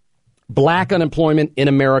black unemployment in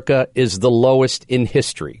America is the lowest in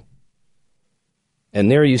history. And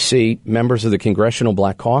there you see members of the Congressional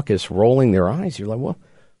Black Caucus rolling their eyes. You're like, well,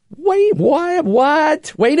 wait,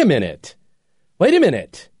 what? Wait a minute.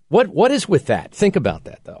 What is with that? Think about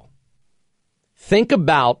that, though. Think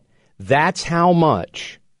about that's how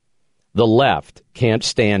much the left can't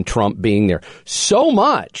stand Trump being there. So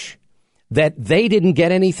much that they didn't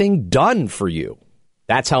get anything done for you.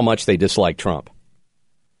 That's how much they dislike Trump.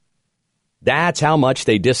 That's how much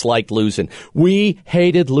they disliked losing. We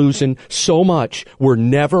hated losing so much, we're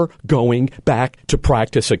never going back to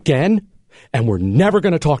practice again, and we're never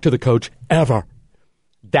going to talk to the coach ever.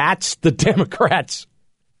 That's the Democrats.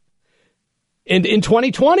 In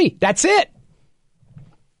 2020, that's it.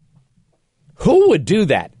 Who would do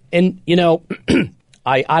that? And, you know,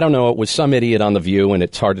 I don't know, it was some idiot on The View, and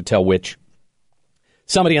it's hard to tell which.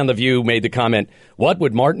 Somebody on The View made the comment, what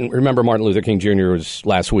would remember Martin Luther King Jr. was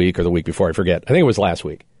last week or the week before, I forget. I think it was last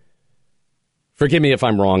week. Forgive me if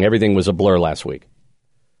I'm wrong. Everything was a blur last week.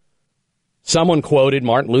 Someone quoted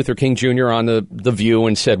Martin Luther King Jr. on the View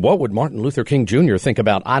and said, what would Martin Luther King Jr. think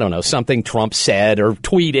about, I don't know, something Trump said or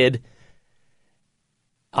tweeted?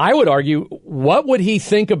 I would argue, what would he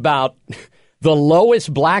think about the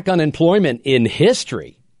lowest black unemployment in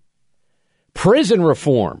history? Prison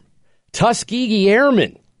reform, Tuskegee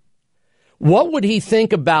Airmen. What would he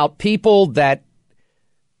think about people that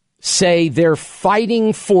say they're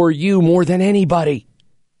fighting for you more than anybody?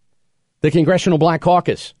 The Congressional Black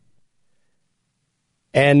Caucus.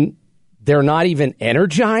 And they're not even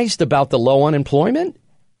energized about the low unemployment?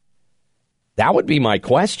 That would be my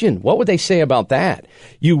question. What would they say about that?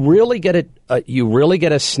 You really get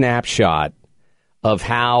a snapshot of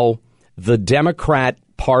how the Democrat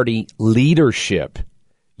Party leadership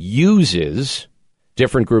uses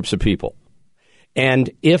different groups of people.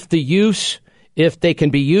 And if they can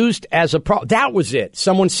be used as a prop, that was it.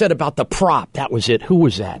 Someone said about the prop. That was it. Who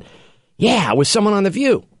was that? Yeah, it was someone on The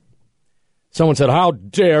View. Someone said, how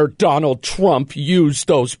dare Donald Trump use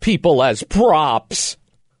those people as props?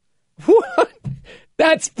 What?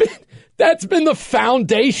 That's been the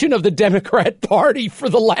foundation of the Democrat Party for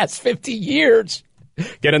the last 50 years.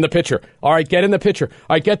 Get in the picture. All right, get in the picture.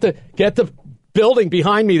 All right, get the building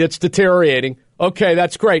behind me that's deteriorating. Okay,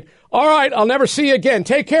 that's great. All right, I'll never see you again.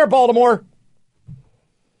 Take care, Baltimore.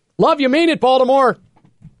 Love you, mean it, Baltimore.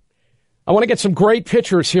 I want to get some great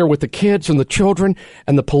pictures here with the kids and the children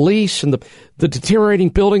and the police and the deteriorating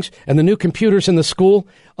buildings and the new computers in the school.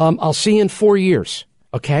 I'll see you in 4 years,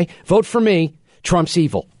 okay? Vote for me. Trump's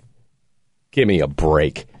evil. Give me a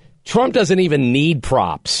break. Trump doesn't even need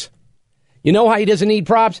props. You know how he doesn't need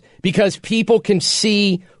props? Because people can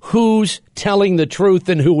see who's telling the truth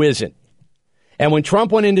and who isn't. And when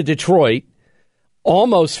Trump went into Detroit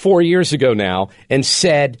almost 4 years ago now and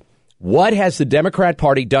said, what has the Democrat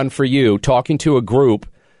Party done for you, talking to a group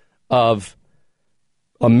of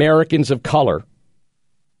Americans of color,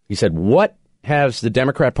 he said, what has the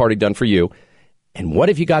Democrat Party done for you, and what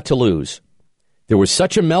have you got to lose? There was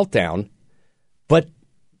such a meltdown, but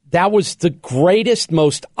that was the greatest,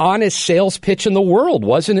 most honest sales pitch in the world,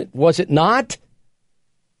 wasn't it? Was it not?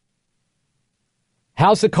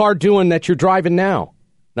 How's the car doing that you're driving now?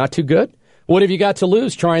 Not too good? What have you got to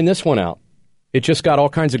lose trying this one out? It just got all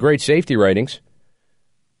kinds of great safety ratings.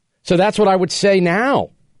 So that's what I would say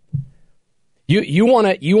now. You want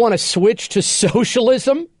to switch to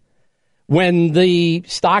socialism when the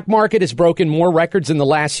stock market has broken more records in the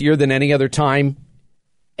last year than any other time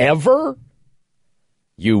ever?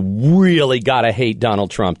 You really got to hate Donald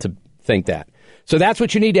Trump to think that. So that's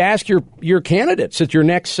what you need to ask your candidates at your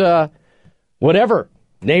next whatever,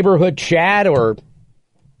 neighborhood chat or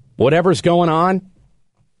whatever's going on.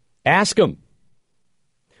 Ask them.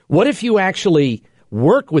 What if you actually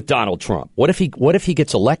work with Donald Trump? What if he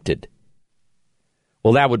gets elected?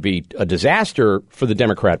 Well, that would be a disaster for the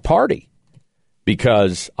Democrat Party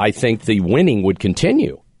because I think the winning would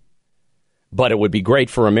continue. But it would be great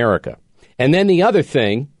for America. And then the other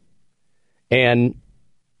thing, and,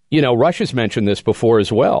 you know, Rush has mentioned this before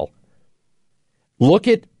as well. Look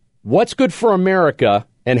at what's good for America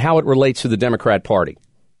and how it relates to the Democrat Party.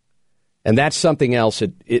 And that's something else.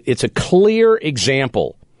 It's a clear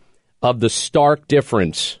example of the stark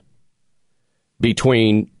difference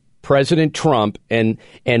between President Trump and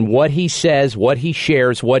what he says, what he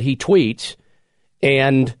shares, what he tweets,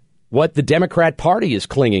 and what the Democrat Party is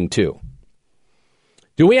clinging to.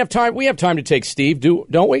 Do we have time? We have time to take Steve,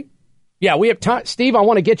 don't we? Yeah, we have time. Steve, I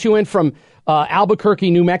want to get you in from Albuquerque,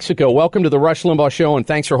 New Mexico. Welcome to the Rush Limbaugh Show, and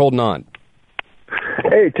thanks for holding on.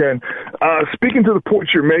 Hey, Ken. Speaking to the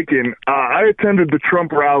points you're making, I attended the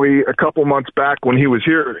Trump rally a couple months back when he was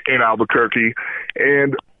here in Albuquerque,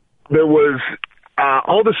 and there was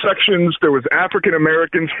all the sections. There was African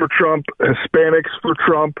Americans for Trump, Hispanics for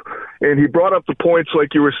Trump, and he brought up the points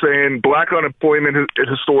like you were saying: black unemployment at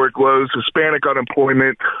historic lows, Hispanic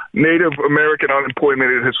unemployment, Native American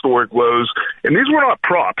unemployment at historic lows. And these were not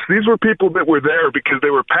props. These were people that were there because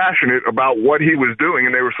they were passionate about what he was doing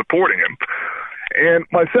and they were supporting him. And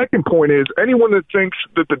my second point is, anyone that thinks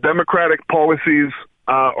that the Democratic policies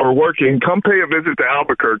are working, come pay a visit to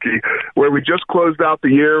Albuquerque, where we just closed out the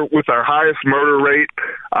year with our highest murder rate.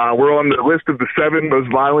 We're on the list of the 7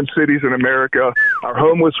 most violent cities in America. Our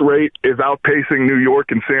homeless rate is outpacing New York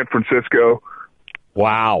and San Francisco.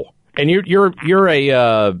 Wow. And you're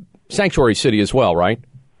a sanctuary city as well, right?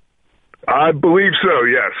 I believe so,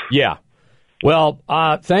 yes. Yeah. Well,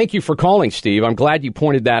 thank you for calling, Steve. I'm glad you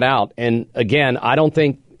pointed that out. And again, I don't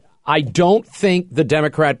think the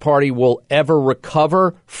Democrat Party will ever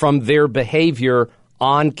recover from their behavior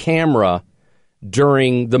on camera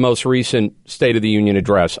during the most recent State of the Union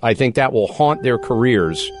address. I think that will haunt their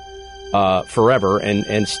careers forever,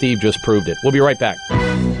 and Steve just proved it. We'll be right back.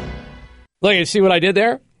 Look, you see what I did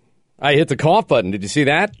there? I hit the cough button. Did you see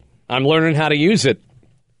that? I'm learning how to use it.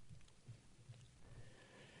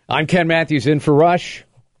 I'm Ken Matthews in for Rush.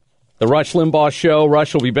 The Rush Limbaugh Show.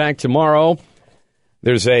 Rush will be back tomorrow.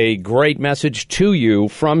 There's a great message to you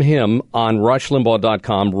from him on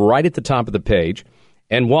rushlimbaugh.com right at the top of the page.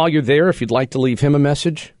 And while you're there, if you'd like to leave him a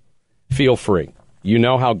message, feel free. You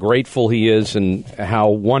know how grateful he is and how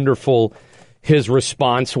wonderful his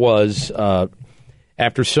response was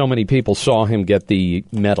after so many people saw him get the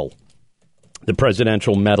medal, the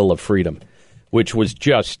Presidential Medal of Freedom, which was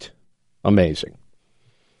just amazing.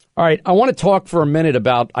 All right, I want to talk for a minute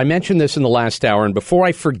about, I mentioned this in the last hour, and before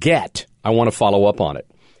I forget, I want to follow up on it.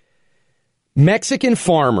 Mexican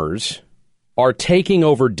farmers are taking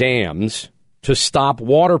over dams to stop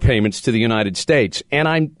water payments to the United States.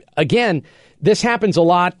 And this happens a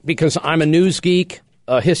lot because I'm a news geek,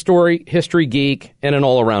 a history geek, and an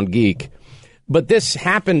all-around geek. But this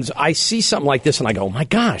happens, I see something like this, and I go, oh my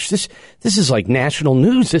gosh, this is like national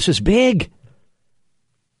news. This is big.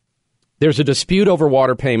 There's a dispute over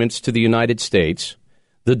water payments to the United States.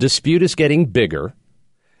 The dispute is getting bigger.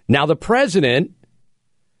 Now, the president,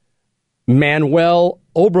 Manuel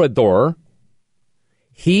Obrador,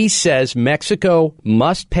 he says Mexico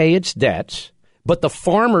must pay its debts, but the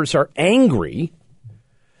farmers are angry,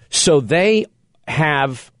 so they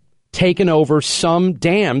have taken over some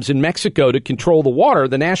dams in Mexico to control the water.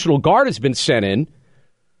 The National Guard has been sent in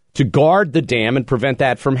to guard the dam and prevent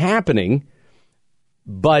that from happening.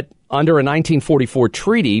 But under a 1944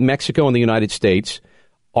 treaty, Mexico and the United States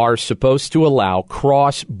are supposed to allow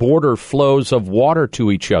cross-border flows of water to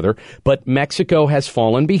each other, but Mexico has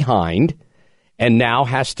fallen behind and now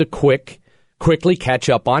has to quickly catch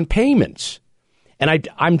up on payments. And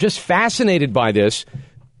I'm just fascinated by this.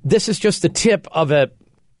 This is just the tip of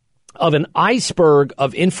an iceberg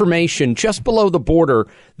of information just below the border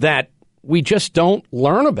that we just don't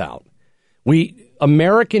learn about.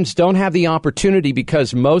 Americans don't have the opportunity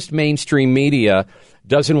because most mainstream media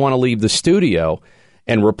doesn't want to leave the studio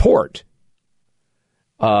and report.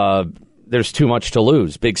 There's too much to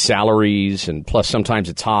lose. Big salaries, and plus sometimes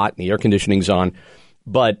it's hot and the air conditioning's on.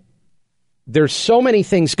 But there's so many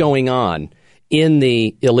things going on in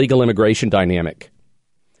the illegal immigration dynamic.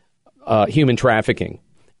 Human trafficking,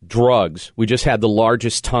 drugs. We just had the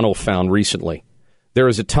largest tunnel found recently. There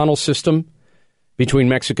is a tunnel system between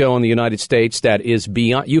Mexico and the United States that is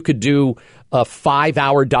beyond. You could do a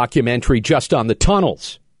 5-hour documentary just on the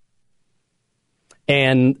tunnels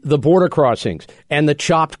and the border crossings and the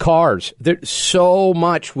chopped cars. There's so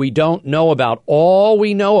much we don't know about. All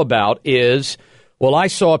we know about is, well, I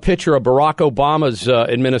saw a picture of Barack Obama's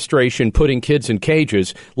administration putting kids in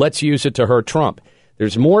cages. Let's use it to hurt Trump.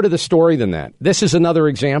 There's more to the story than that. This is another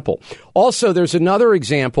example. Also, there's another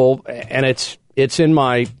example, and it's in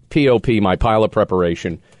my POP, my pile of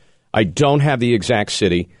preparation. I don't have the exact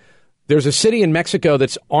city. There's a city in Mexico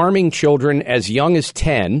that's arming children as young as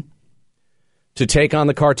 10 to take on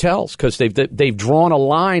the cartels because they've drawn a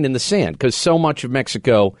line in the sand because so much of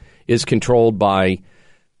Mexico is controlled by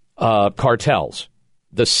cartels.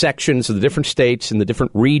 The sections of the different states and the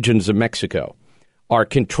different regions of Mexico are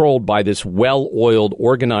controlled by this well-oiled,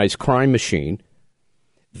 organized crime machine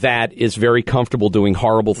that is very comfortable doing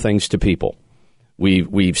horrible things to people.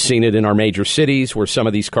 We've seen it in our major cities where some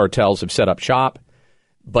of these cartels have set up shop.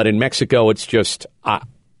 But in Mexico, it's just,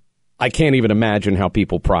 I can't even imagine how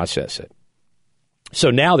people process it.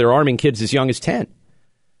 So now they're arming kids as young as 10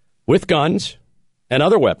 with guns and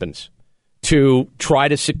other weapons to try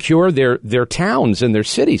to secure their towns and their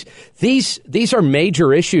cities. These are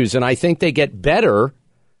major issues, and I think they get better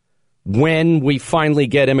when we finally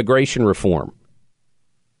get immigration reform.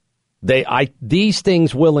 These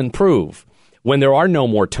things will improve when there are no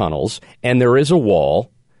more tunnels and there is a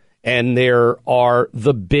wall and there are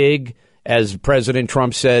the big, as President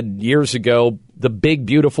Trump said years ago, the big,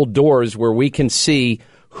 beautiful doors where we can see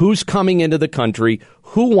who's coming into the country,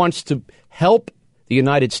 who wants to help the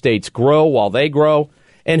United States grow while they grow,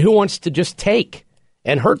 and who wants to just take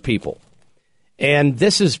and hurt people. And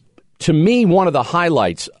this is, to me, one of the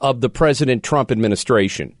highlights of the President Trump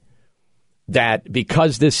administration, that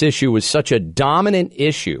because this issue is such a dominant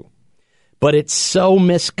issue, but it's so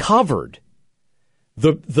miscovered.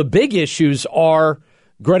 The big issues are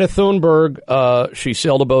Greta Thunberg, she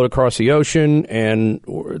sailed a boat across the ocean, and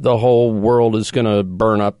the whole world is going to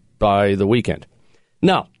burn up by the weekend.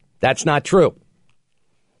 No, that's not true.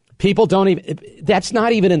 People don't even, that's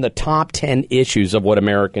not even in the top 10 issues of what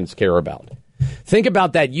Americans care about. Think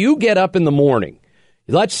about that. You get up in the morning.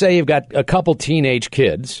 Let's say you've got a couple teenage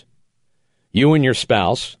kids, you and your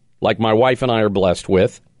spouse, like my wife and I are blessed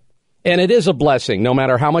with. And it is a blessing, no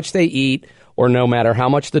matter how much they eat, or no matter how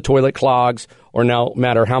much the toilet clogs, or no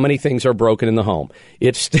matter how many things are broken in the home.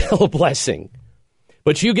 It's still a blessing.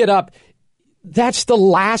 But you get up, that's the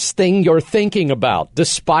last thing you're thinking about,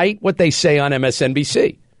 despite what they say on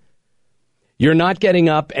MSNBC. You're not getting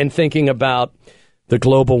up and thinking about the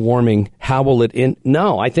global warming, how will it end?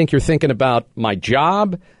 No, I think you're thinking about my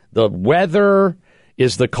job, the weather,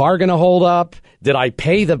 is the car going to hold up? Did I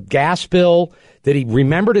pay the gas bill? Did he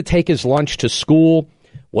remember to take his lunch to school?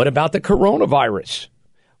 What about the coronavirus?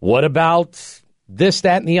 What about this,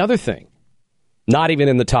 that, and the other thing? Not even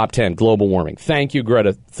in the top 10, global warming. Thank you,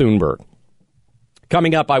 Greta Thunberg.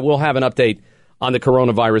 Coming up, I will have an update on the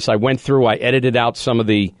coronavirus. I edited out some of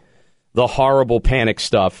the horrible panic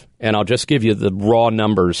stuff, and I'll just give you the raw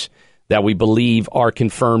numbers that we believe are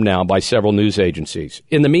confirmed now by several news agencies.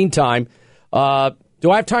 In the meantime, do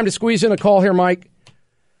I have time to squeeze in a call here, Mike?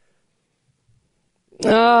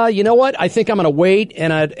 You know what? I think I'm going to wait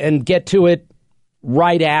and get to it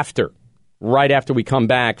right after we come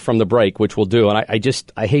back from the break, which we'll do. And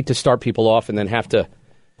I hate to start people off and then have to,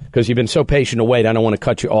 because you've been so patient to wait, I don't want to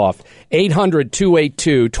cut you off.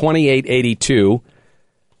 800-282-2882.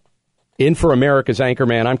 In for America's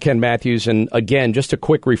Anchorman, I'm Ken Matthews. And again, just a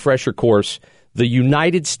quick refresher course. The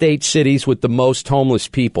United States cities with the most homeless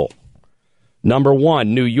people. Number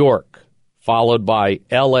 1, New York, followed by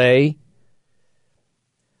L.A.,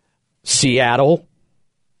 Seattle,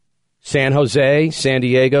 San Jose, San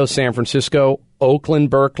Diego, San Francisco,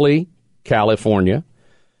 Oakland, Berkeley, California,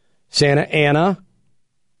 Santa Ana,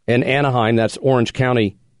 and Anaheim, that's Orange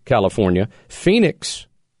County, California, Phoenix,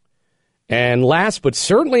 and last but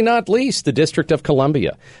certainly not least, the District of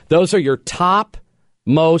Columbia. Those are your top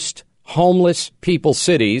most homeless people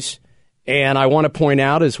cities. And I want to point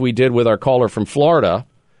out, as we did with our caller from Florida,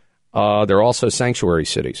 they're also sanctuary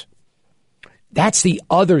cities. That's the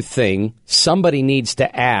other thing somebody needs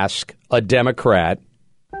to ask a Democrat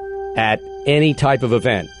at any type of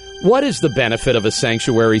event. What is the benefit of a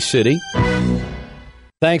sanctuary city?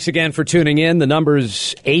 Thanks again for tuning in. The number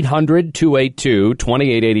is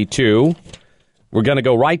 800-282-2882. We're going to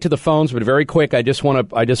go right to the phones, but very quick, I just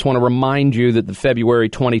want to remind you that the February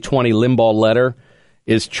 2020 Limbaugh letter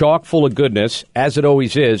is chock full of goodness, as it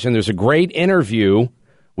always is, and there's a great interview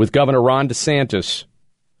with Governor Ron DeSantis,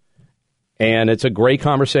 and it's a great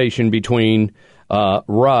conversation between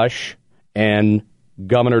Rush and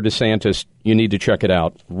Governor DeSantis. You need to check it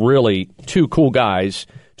out. Really, two cool guys,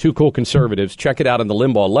 two cool conservatives. Check it out in the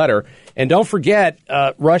Limbaugh letter. And don't forget,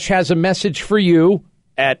 Rush has a message for you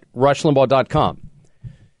at rushlimbaugh.com.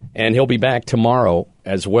 And he'll be back tomorrow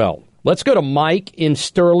as well. Let's go to Mike in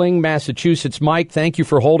Sterling, Massachusetts. Mike, thank you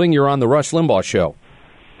for holding. You're on the Rush Limbaugh Show.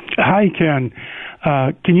 Hi, Ken.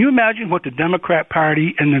 Can you imagine what the Democrat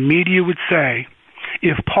Party and the media would say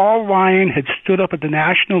if Paul Ryan had stood up at on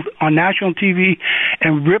national TV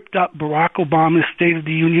and ripped up Barack Obama's State of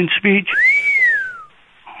the Union speech?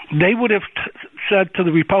 They would have said to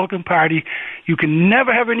the Republican Party, you can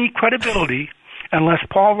never have any credibility unless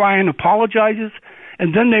Paul Ryan apologizes,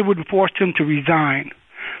 and then they would have forced him to resign.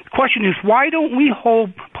 The question is, why don't we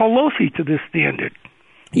hold Pelosi to this standard?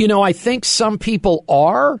 You know, I think some people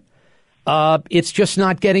are. It's just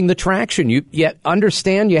not getting the traction. You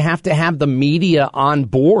understand you have to have the media on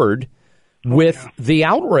board with the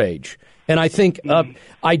outrage. And I think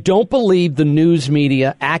I don't believe the news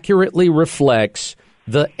media accurately reflects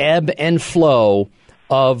the ebb and flow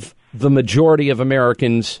of the majority of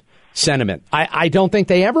Americans' sentiment. I don't think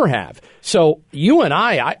they ever have. So you and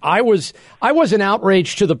I wasn't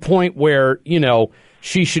outraged to the point where, you know,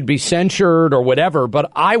 she should be censured or whatever,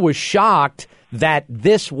 but I was shocked that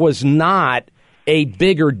this was not a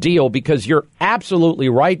bigger deal, because you're absolutely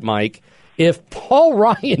right, Mike. If Paul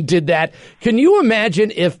Ryan did that, can you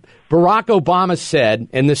imagine if Barack Obama said,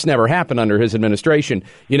 and this never happened under his administration,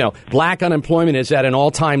 you know, black unemployment is at an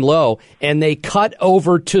all-time low, and they cut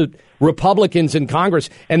over to Republicans in Congress,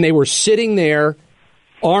 and they were sitting there,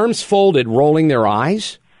 arms folded, rolling their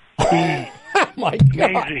eyes? Oh, my God.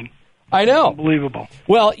 Amazing. I know. Unbelievable.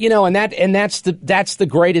 Well, you know, and that's the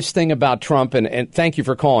greatest thing about Trump, and thank you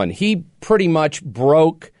for calling. He pretty much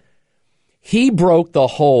broke the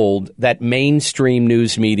hold that mainstream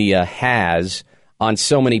news media has on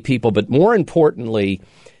so many people. But more importantly,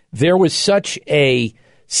 there was such a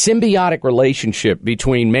symbiotic relationship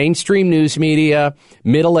between mainstream news media,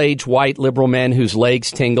 middle-aged white liberal men whose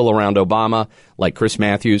legs tingle around Obama, like Chris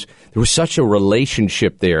Matthews. There was such a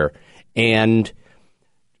relationship there. And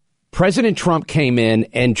President Trump came in,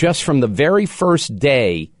 and just from the very first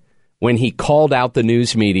day when he called out the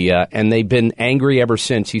news media, and they've been angry ever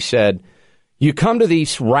since, he said, you come to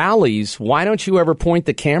these rallies, why don't you ever point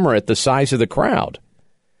the camera at the size of the crowd?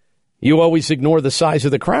 You always ignore the size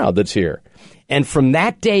of the crowd that's here. And from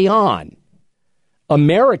that day on,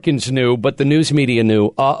 Americans knew, but the news media knew,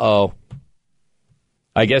 uh-oh,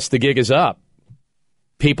 I guess the gig is up.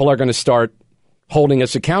 People are going to start holding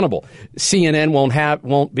us accountable. CNN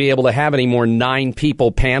won't be able to have any more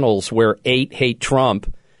 9-people panels where 8 hate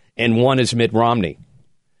Trump and 1 is Mitt Romney.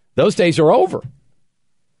 Those days are over.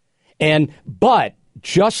 But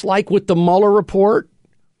just like with the Mueller report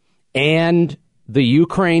and the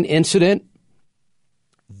Ukraine incident,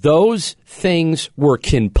 those things were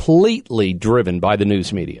completely driven by the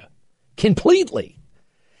news media. Completely.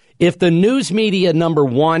 If the news media, number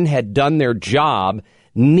one, had done their job,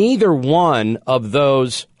 neither one of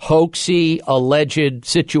those hoaxy, alleged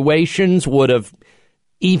situations would have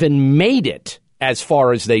even made it as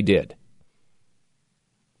far as they did.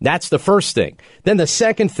 That's the first thing. Then the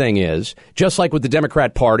second thing is, just like with the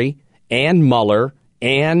Democrat Party and Mueller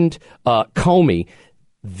and Comey,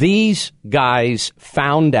 these guys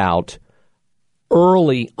found out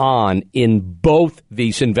early on in both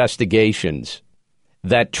these investigations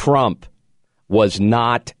that Trump was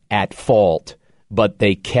not at fault, but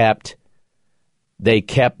they kept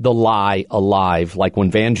the lie alive. Like when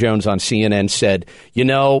Van Jones on CNN said, you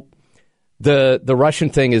know, the Russian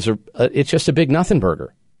thing is it's just a big nothing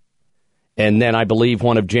burger. And then I believe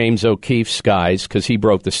one of James O'Keefe's guys, because he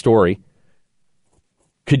broke the story.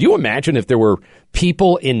 Could you imagine if there were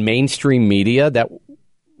people in mainstream media that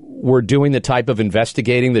were doing the type of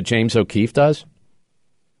investigating that James O'Keefe does?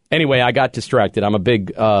 Anyway, I got distracted. I'm a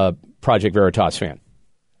big Project Veritas fan.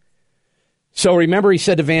 So remember, he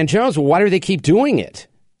said to Van Jones, well, why do they keep doing it?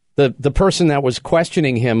 The person that was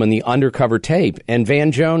questioning him in the undercover tape. And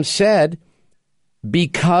Van Jones said,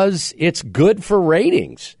 because it's good for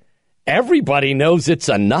ratings. Everybody knows it's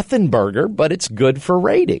a nothing burger, but it's good for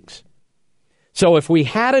ratings. So if we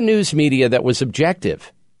had a news media that was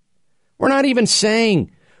objective, we're not even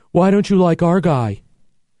saying, why don't you like our guy?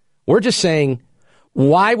 We're just saying,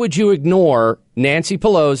 why would you ignore Nancy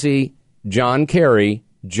Pelosi, John Kerry,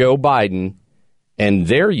 Joe Biden, and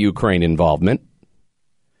their Ukraine involvement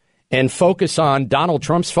and focus on Donald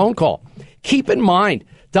Trump's phone call? Keep in mind,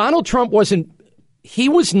 Donald Trump was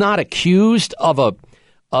not accused of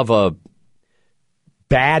a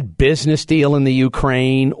bad business deal in the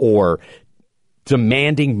Ukraine or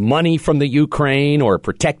demanding money from the Ukraine or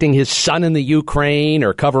protecting his son in the Ukraine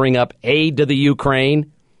or covering up aid to the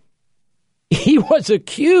Ukraine. He was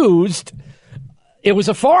accused. It was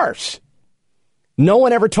a farce. No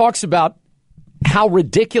one ever talks about how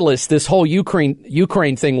ridiculous this whole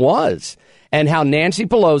Ukraine thing was and how Nancy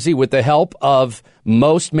Pelosi, with the help of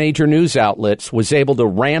most major news outlets, was able to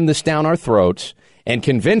ram this down our throats and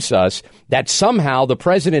convince us that somehow the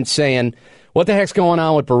president's saying, what the heck's going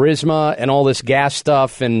on with Burisma and all this gas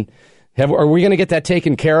stuff? And are we going to get that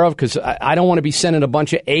taken care of? Because I don't want to be sending a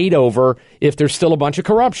bunch of aid over if there's still a bunch of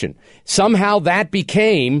corruption. Somehow that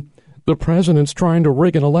became the president's trying to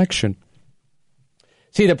rig an election.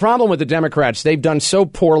 See, the problem with the Democrats, they've done so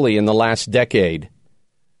poorly in the last decade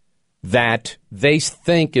that they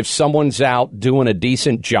think if someone's out doing a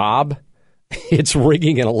decent job, it's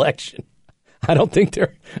rigging an election. I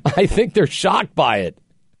think they're shocked by it.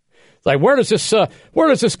 It's like, where does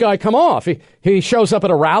this guy come off? He shows up at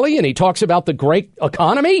a rally and he talks about the great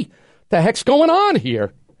economy? The heck's going on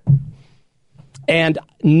here? And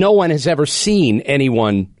no one has ever seen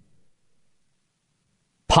anyone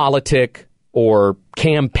politic or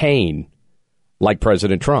campaign like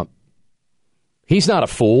President Trump. He's not a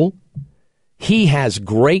fool. He has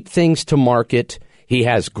great things to market. He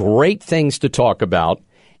has great things to talk about.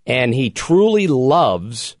 And he truly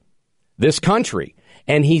loves this country.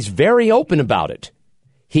 And he's very open about it.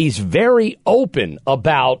 He's very open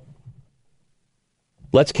about,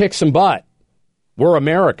 let's kick some butt. We're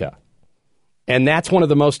America. And that's one of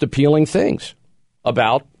the most appealing things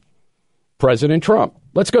about President Trump.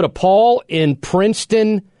 Let's go to Paul in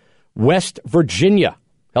Princeton, West Virginia.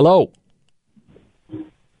 Hello.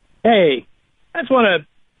 Hey, I just want to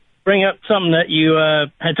bring up something that you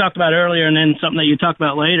had talked about earlier and then something that you talked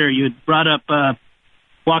about later. You had brought up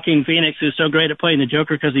Joaquin Phoenix, who's so great at playing the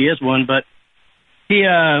Joker because he is one, but he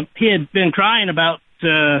had been crying about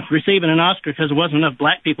receiving an Oscar because there wasn't enough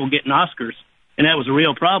black people getting Oscars, and that was a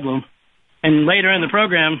real problem. And later in the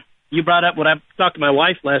program, you brought up what I talked to my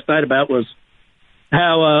wife last night about was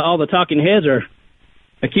how all the talking heads are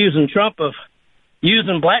accusing Trump of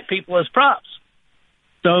using black people as props.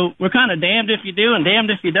 So we're kind of damned if you do and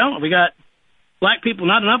damned if you don't. We got black people,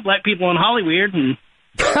 not enough black people in Hollywood, and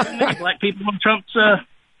many black people in Trump's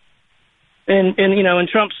in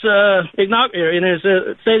Trump's in his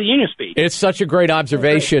State of the Union speech. It's such a great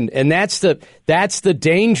observation, and that's the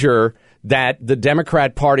danger that the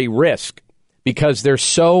Democrat Party risk. because they're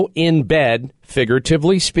so in bed,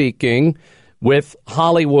 figuratively speaking, with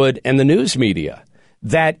Hollywood and the news media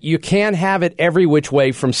that you can't have it every which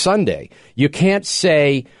way from Sunday. You can't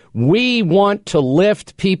say, we want to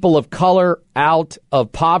lift people of color out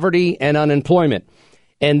of poverty and unemployment,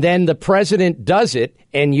 and then the president does it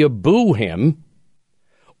and you boo him.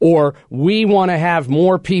 Or we want to have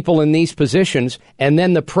more people in these positions, and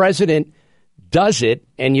then the president does it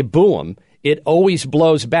and you boo him. It always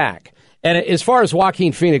blows back. And as far as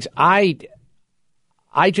Joaquin Phoenix, I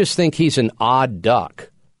just think he's an odd duck.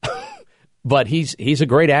 But he's a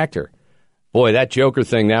great actor. Boy, that Joker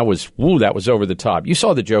thing, that was over the top. You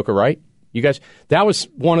saw the Joker, right? You guys, that was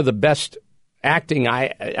one of the best acting.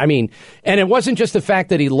 I mean, and it wasn't just the fact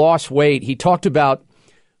that he lost weight. He talked about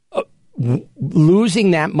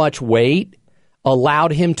losing that much weight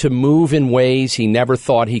allowed him to move in ways he never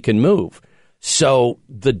thought he could move. So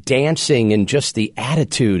the dancing and just the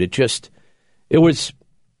attitude, it was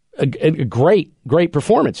a great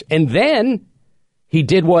performance. And then he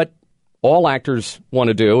did what all actors want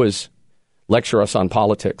to do, is lecture us on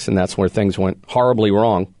politics, and that's where things went horribly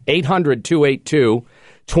wrong.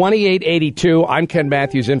 800-282-2882. I'm Ken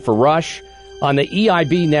Matthews in for Rush on the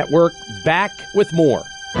EIB network. Back with more.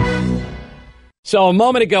 So a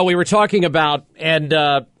moment ago we were talking about, and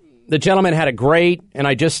the gentleman had a great, and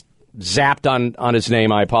I just zapped on his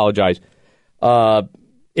name, I apologize.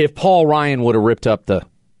 If Paul Ryan would have ripped up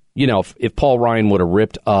if Paul Ryan would have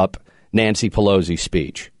ripped up Nancy Pelosi's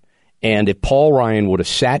speech, and if Paul Ryan would have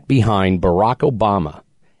sat behind Barack Obama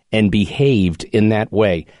and behaved in that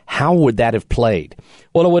way, how would that have played?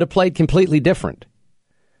 Well, it would have played completely different,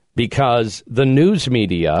 because the news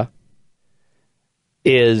media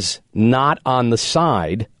is not on the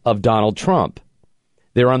side of Donald Trump.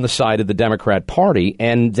 They're on the side of the Democrat Party,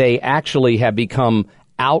 and they actually have become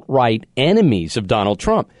outright enemies of Donald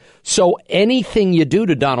Trump. So anything you do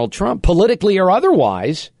to Donald Trump, politically or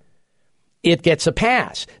otherwise, it gets a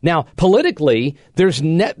pass. Now, politically, there's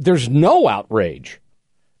no outrage.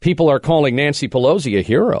 People are calling Nancy Pelosi a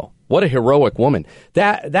hero. What a heroic woman.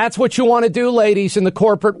 That's what you want to do, ladies, in the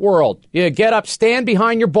corporate world. You get up, stand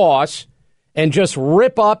behind your boss, and just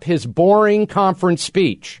rip up his boring conference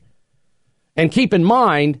speech. And keep in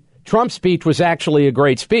mind, Trump's speech was actually a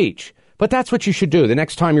great speech. But that's what you should do. The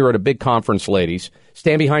next time you're at a big conference, ladies,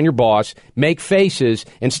 stand behind your boss, make faces,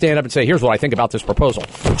 and stand up and say, here's what I think about this proposal.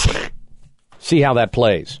 See how that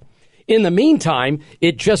plays. In the meantime,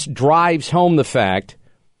 it just drives home the fact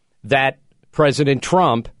that President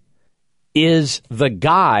Trump is the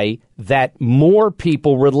guy that more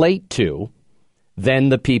people relate to than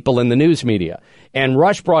the people in the news media. And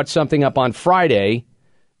Rush brought something up on Friday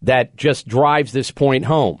that just drives this point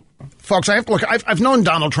home. Folks, I've known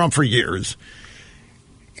Donald Trump for years,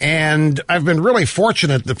 and I've been really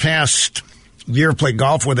fortunate the past year, played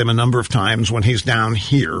golf with him a number of times when he's down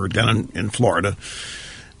here, down in Florida.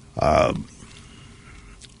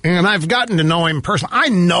 And I've gotten to know him personally. I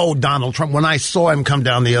know Donald Trump. When I saw him come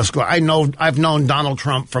down the escalator, I've known Donald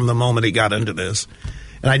Trump from the moment he got into this.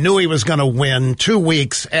 And I knew he was going to win 2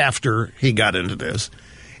 weeks after he got into this.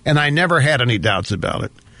 And I never had any doubts about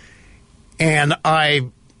it. And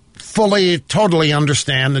I fully, totally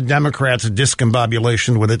understand the Democrats'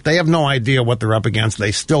 discombobulation with it. They have no idea what they're up against.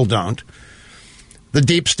 They still don't. The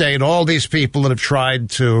deep state, all these people that have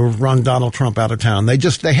tried to run Donald Trump out of town, they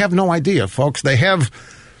have no idea, folks. They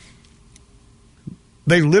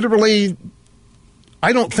literally,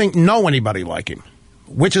 I don't think, know anybody like him,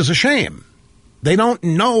 which is a shame. They don't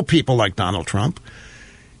know people like Donald Trump.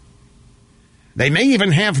 They may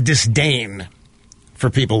even have disdain for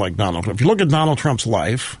people like Donald Trump. If you look at Donald Trump's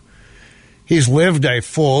life, he's lived a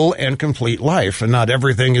full and complete life, and not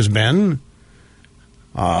everything has been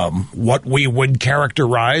what we would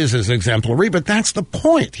characterize as exemplary, but that's the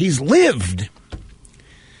point. He's lived.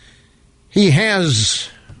 He has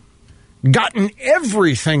gotten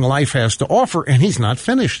everything life has to offer, and he's not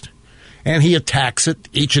finished. And he attacks it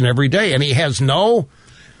each and every day, and he has no,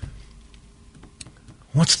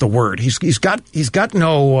 what's the word? He's got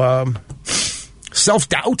no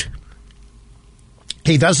self-doubt.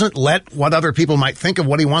 He doesn't let what other people might think of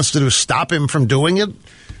what he wants to do stop him from doing it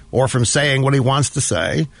or from saying what he wants to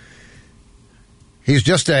say. He's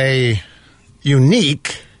just a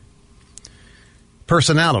unique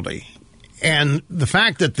personality. And the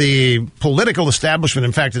fact that the political establishment,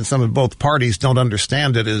 in fact, in some of both parties, don't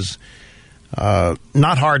understand it is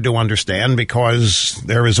not hard to understand, because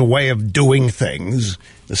there is a way of doing things,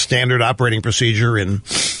 the standard operating procedure in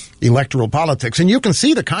electoral politics. And you can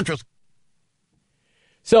see the contrast.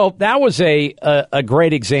 So that was a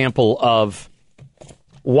great example of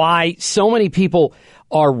why so many people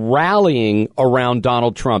are rallying around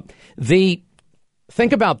Donald Trump. Think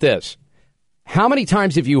about this. How many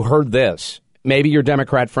times have you heard this? Maybe your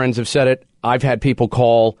Democrat friends have said it. I've had people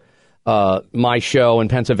call my show in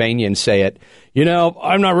Pennsylvania and say it. You know,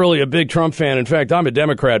 I'm not really a big Trump fan. In fact, I'm a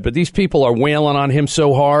Democrat, but these people are wailing on him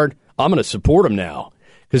so hard, I'm going to support him now.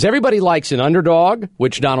 Because everybody likes an underdog,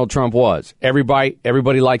 which Donald Trump was.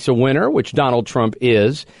 Everybody likes a winner, which Donald Trump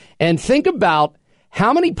is. And think about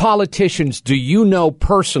how many politicians do you know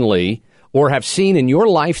personally or have seen in your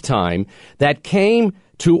lifetime that came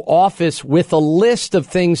to office with a list of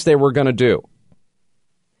things they were going to do.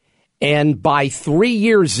 And by 3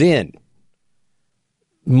 years in,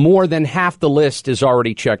 more than half the list is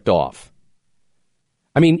already checked off.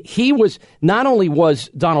 I mean, not only was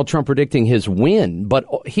Donald Trump predicting his win, but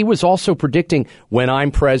he was also predicting when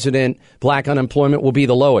I'm president, black unemployment will be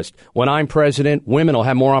the lowest. When I'm president, women will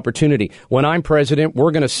have more opportunity. When I'm president,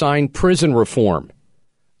 we're going to sign prison reform.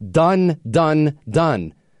 Done, done,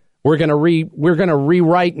 done. We're going to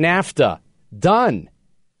rewrite NAFTA. Done.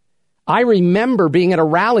 I remember being at a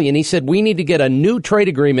rally and he said, we need to get a new trade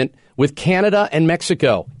agreement with Canada and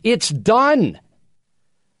Mexico. It's done.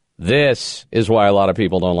 This is why a lot of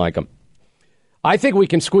people don't like him. I think we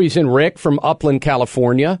can squeeze in Rick from Upland,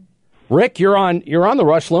 California. Rick, you're on the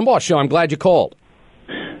Rush Limbaugh show. I'm glad you called.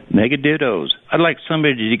 Megadittos. I'd like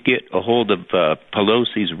somebody to get a hold of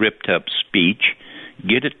Pelosi's ripped-up speech,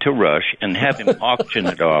 get it to Rush, and have him auction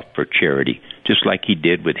it off for charity, just like he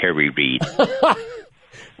did with Harry Reid.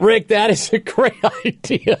 Rick, that is a great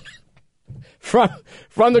idea.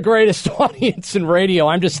 From the greatest audience in radio,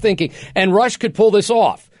 I'm just thinking, and Rush could pull this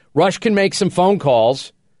off. Rush can make some phone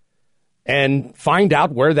calls and find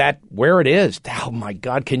out where it is. Oh my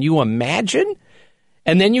God, can you imagine?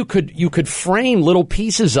 And then you could frame little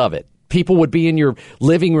pieces of it. People would be in your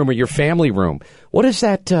living room or your family room. What is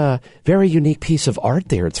that very unique piece of art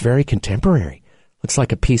there? It's very contemporary. Looks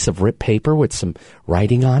like a piece of ripped paper with some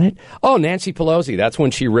writing on it. Oh, Nancy Pelosi. That's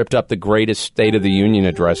when she ripped up the greatest State of the Union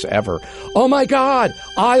address ever. Oh, my God.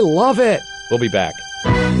 I love it. We'll be back.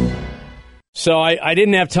 So I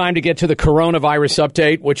didn't have time to get to the coronavirus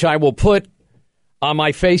update, which I will put on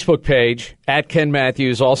my Facebook page,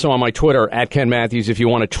 @KenMatthews, also on my Twitter, @KenMatthews, if you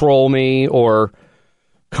want to troll me or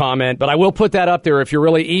comment. But I will put that up there if you're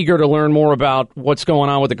really eager to learn more about what's going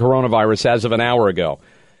on with the coronavirus as of an hour ago.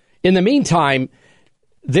 In the meantime,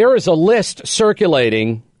 there is a list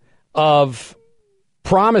circulating of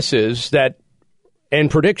promises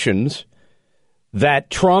and predictions that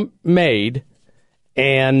Trump made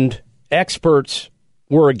and experts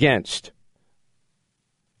were against.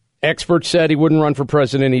 Experts said he wouldn't run for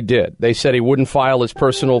president. He did. They said he wouldn't file his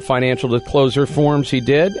personal financial disclosure forms. He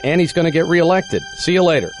did. And he's going to get reelected. See you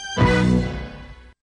later.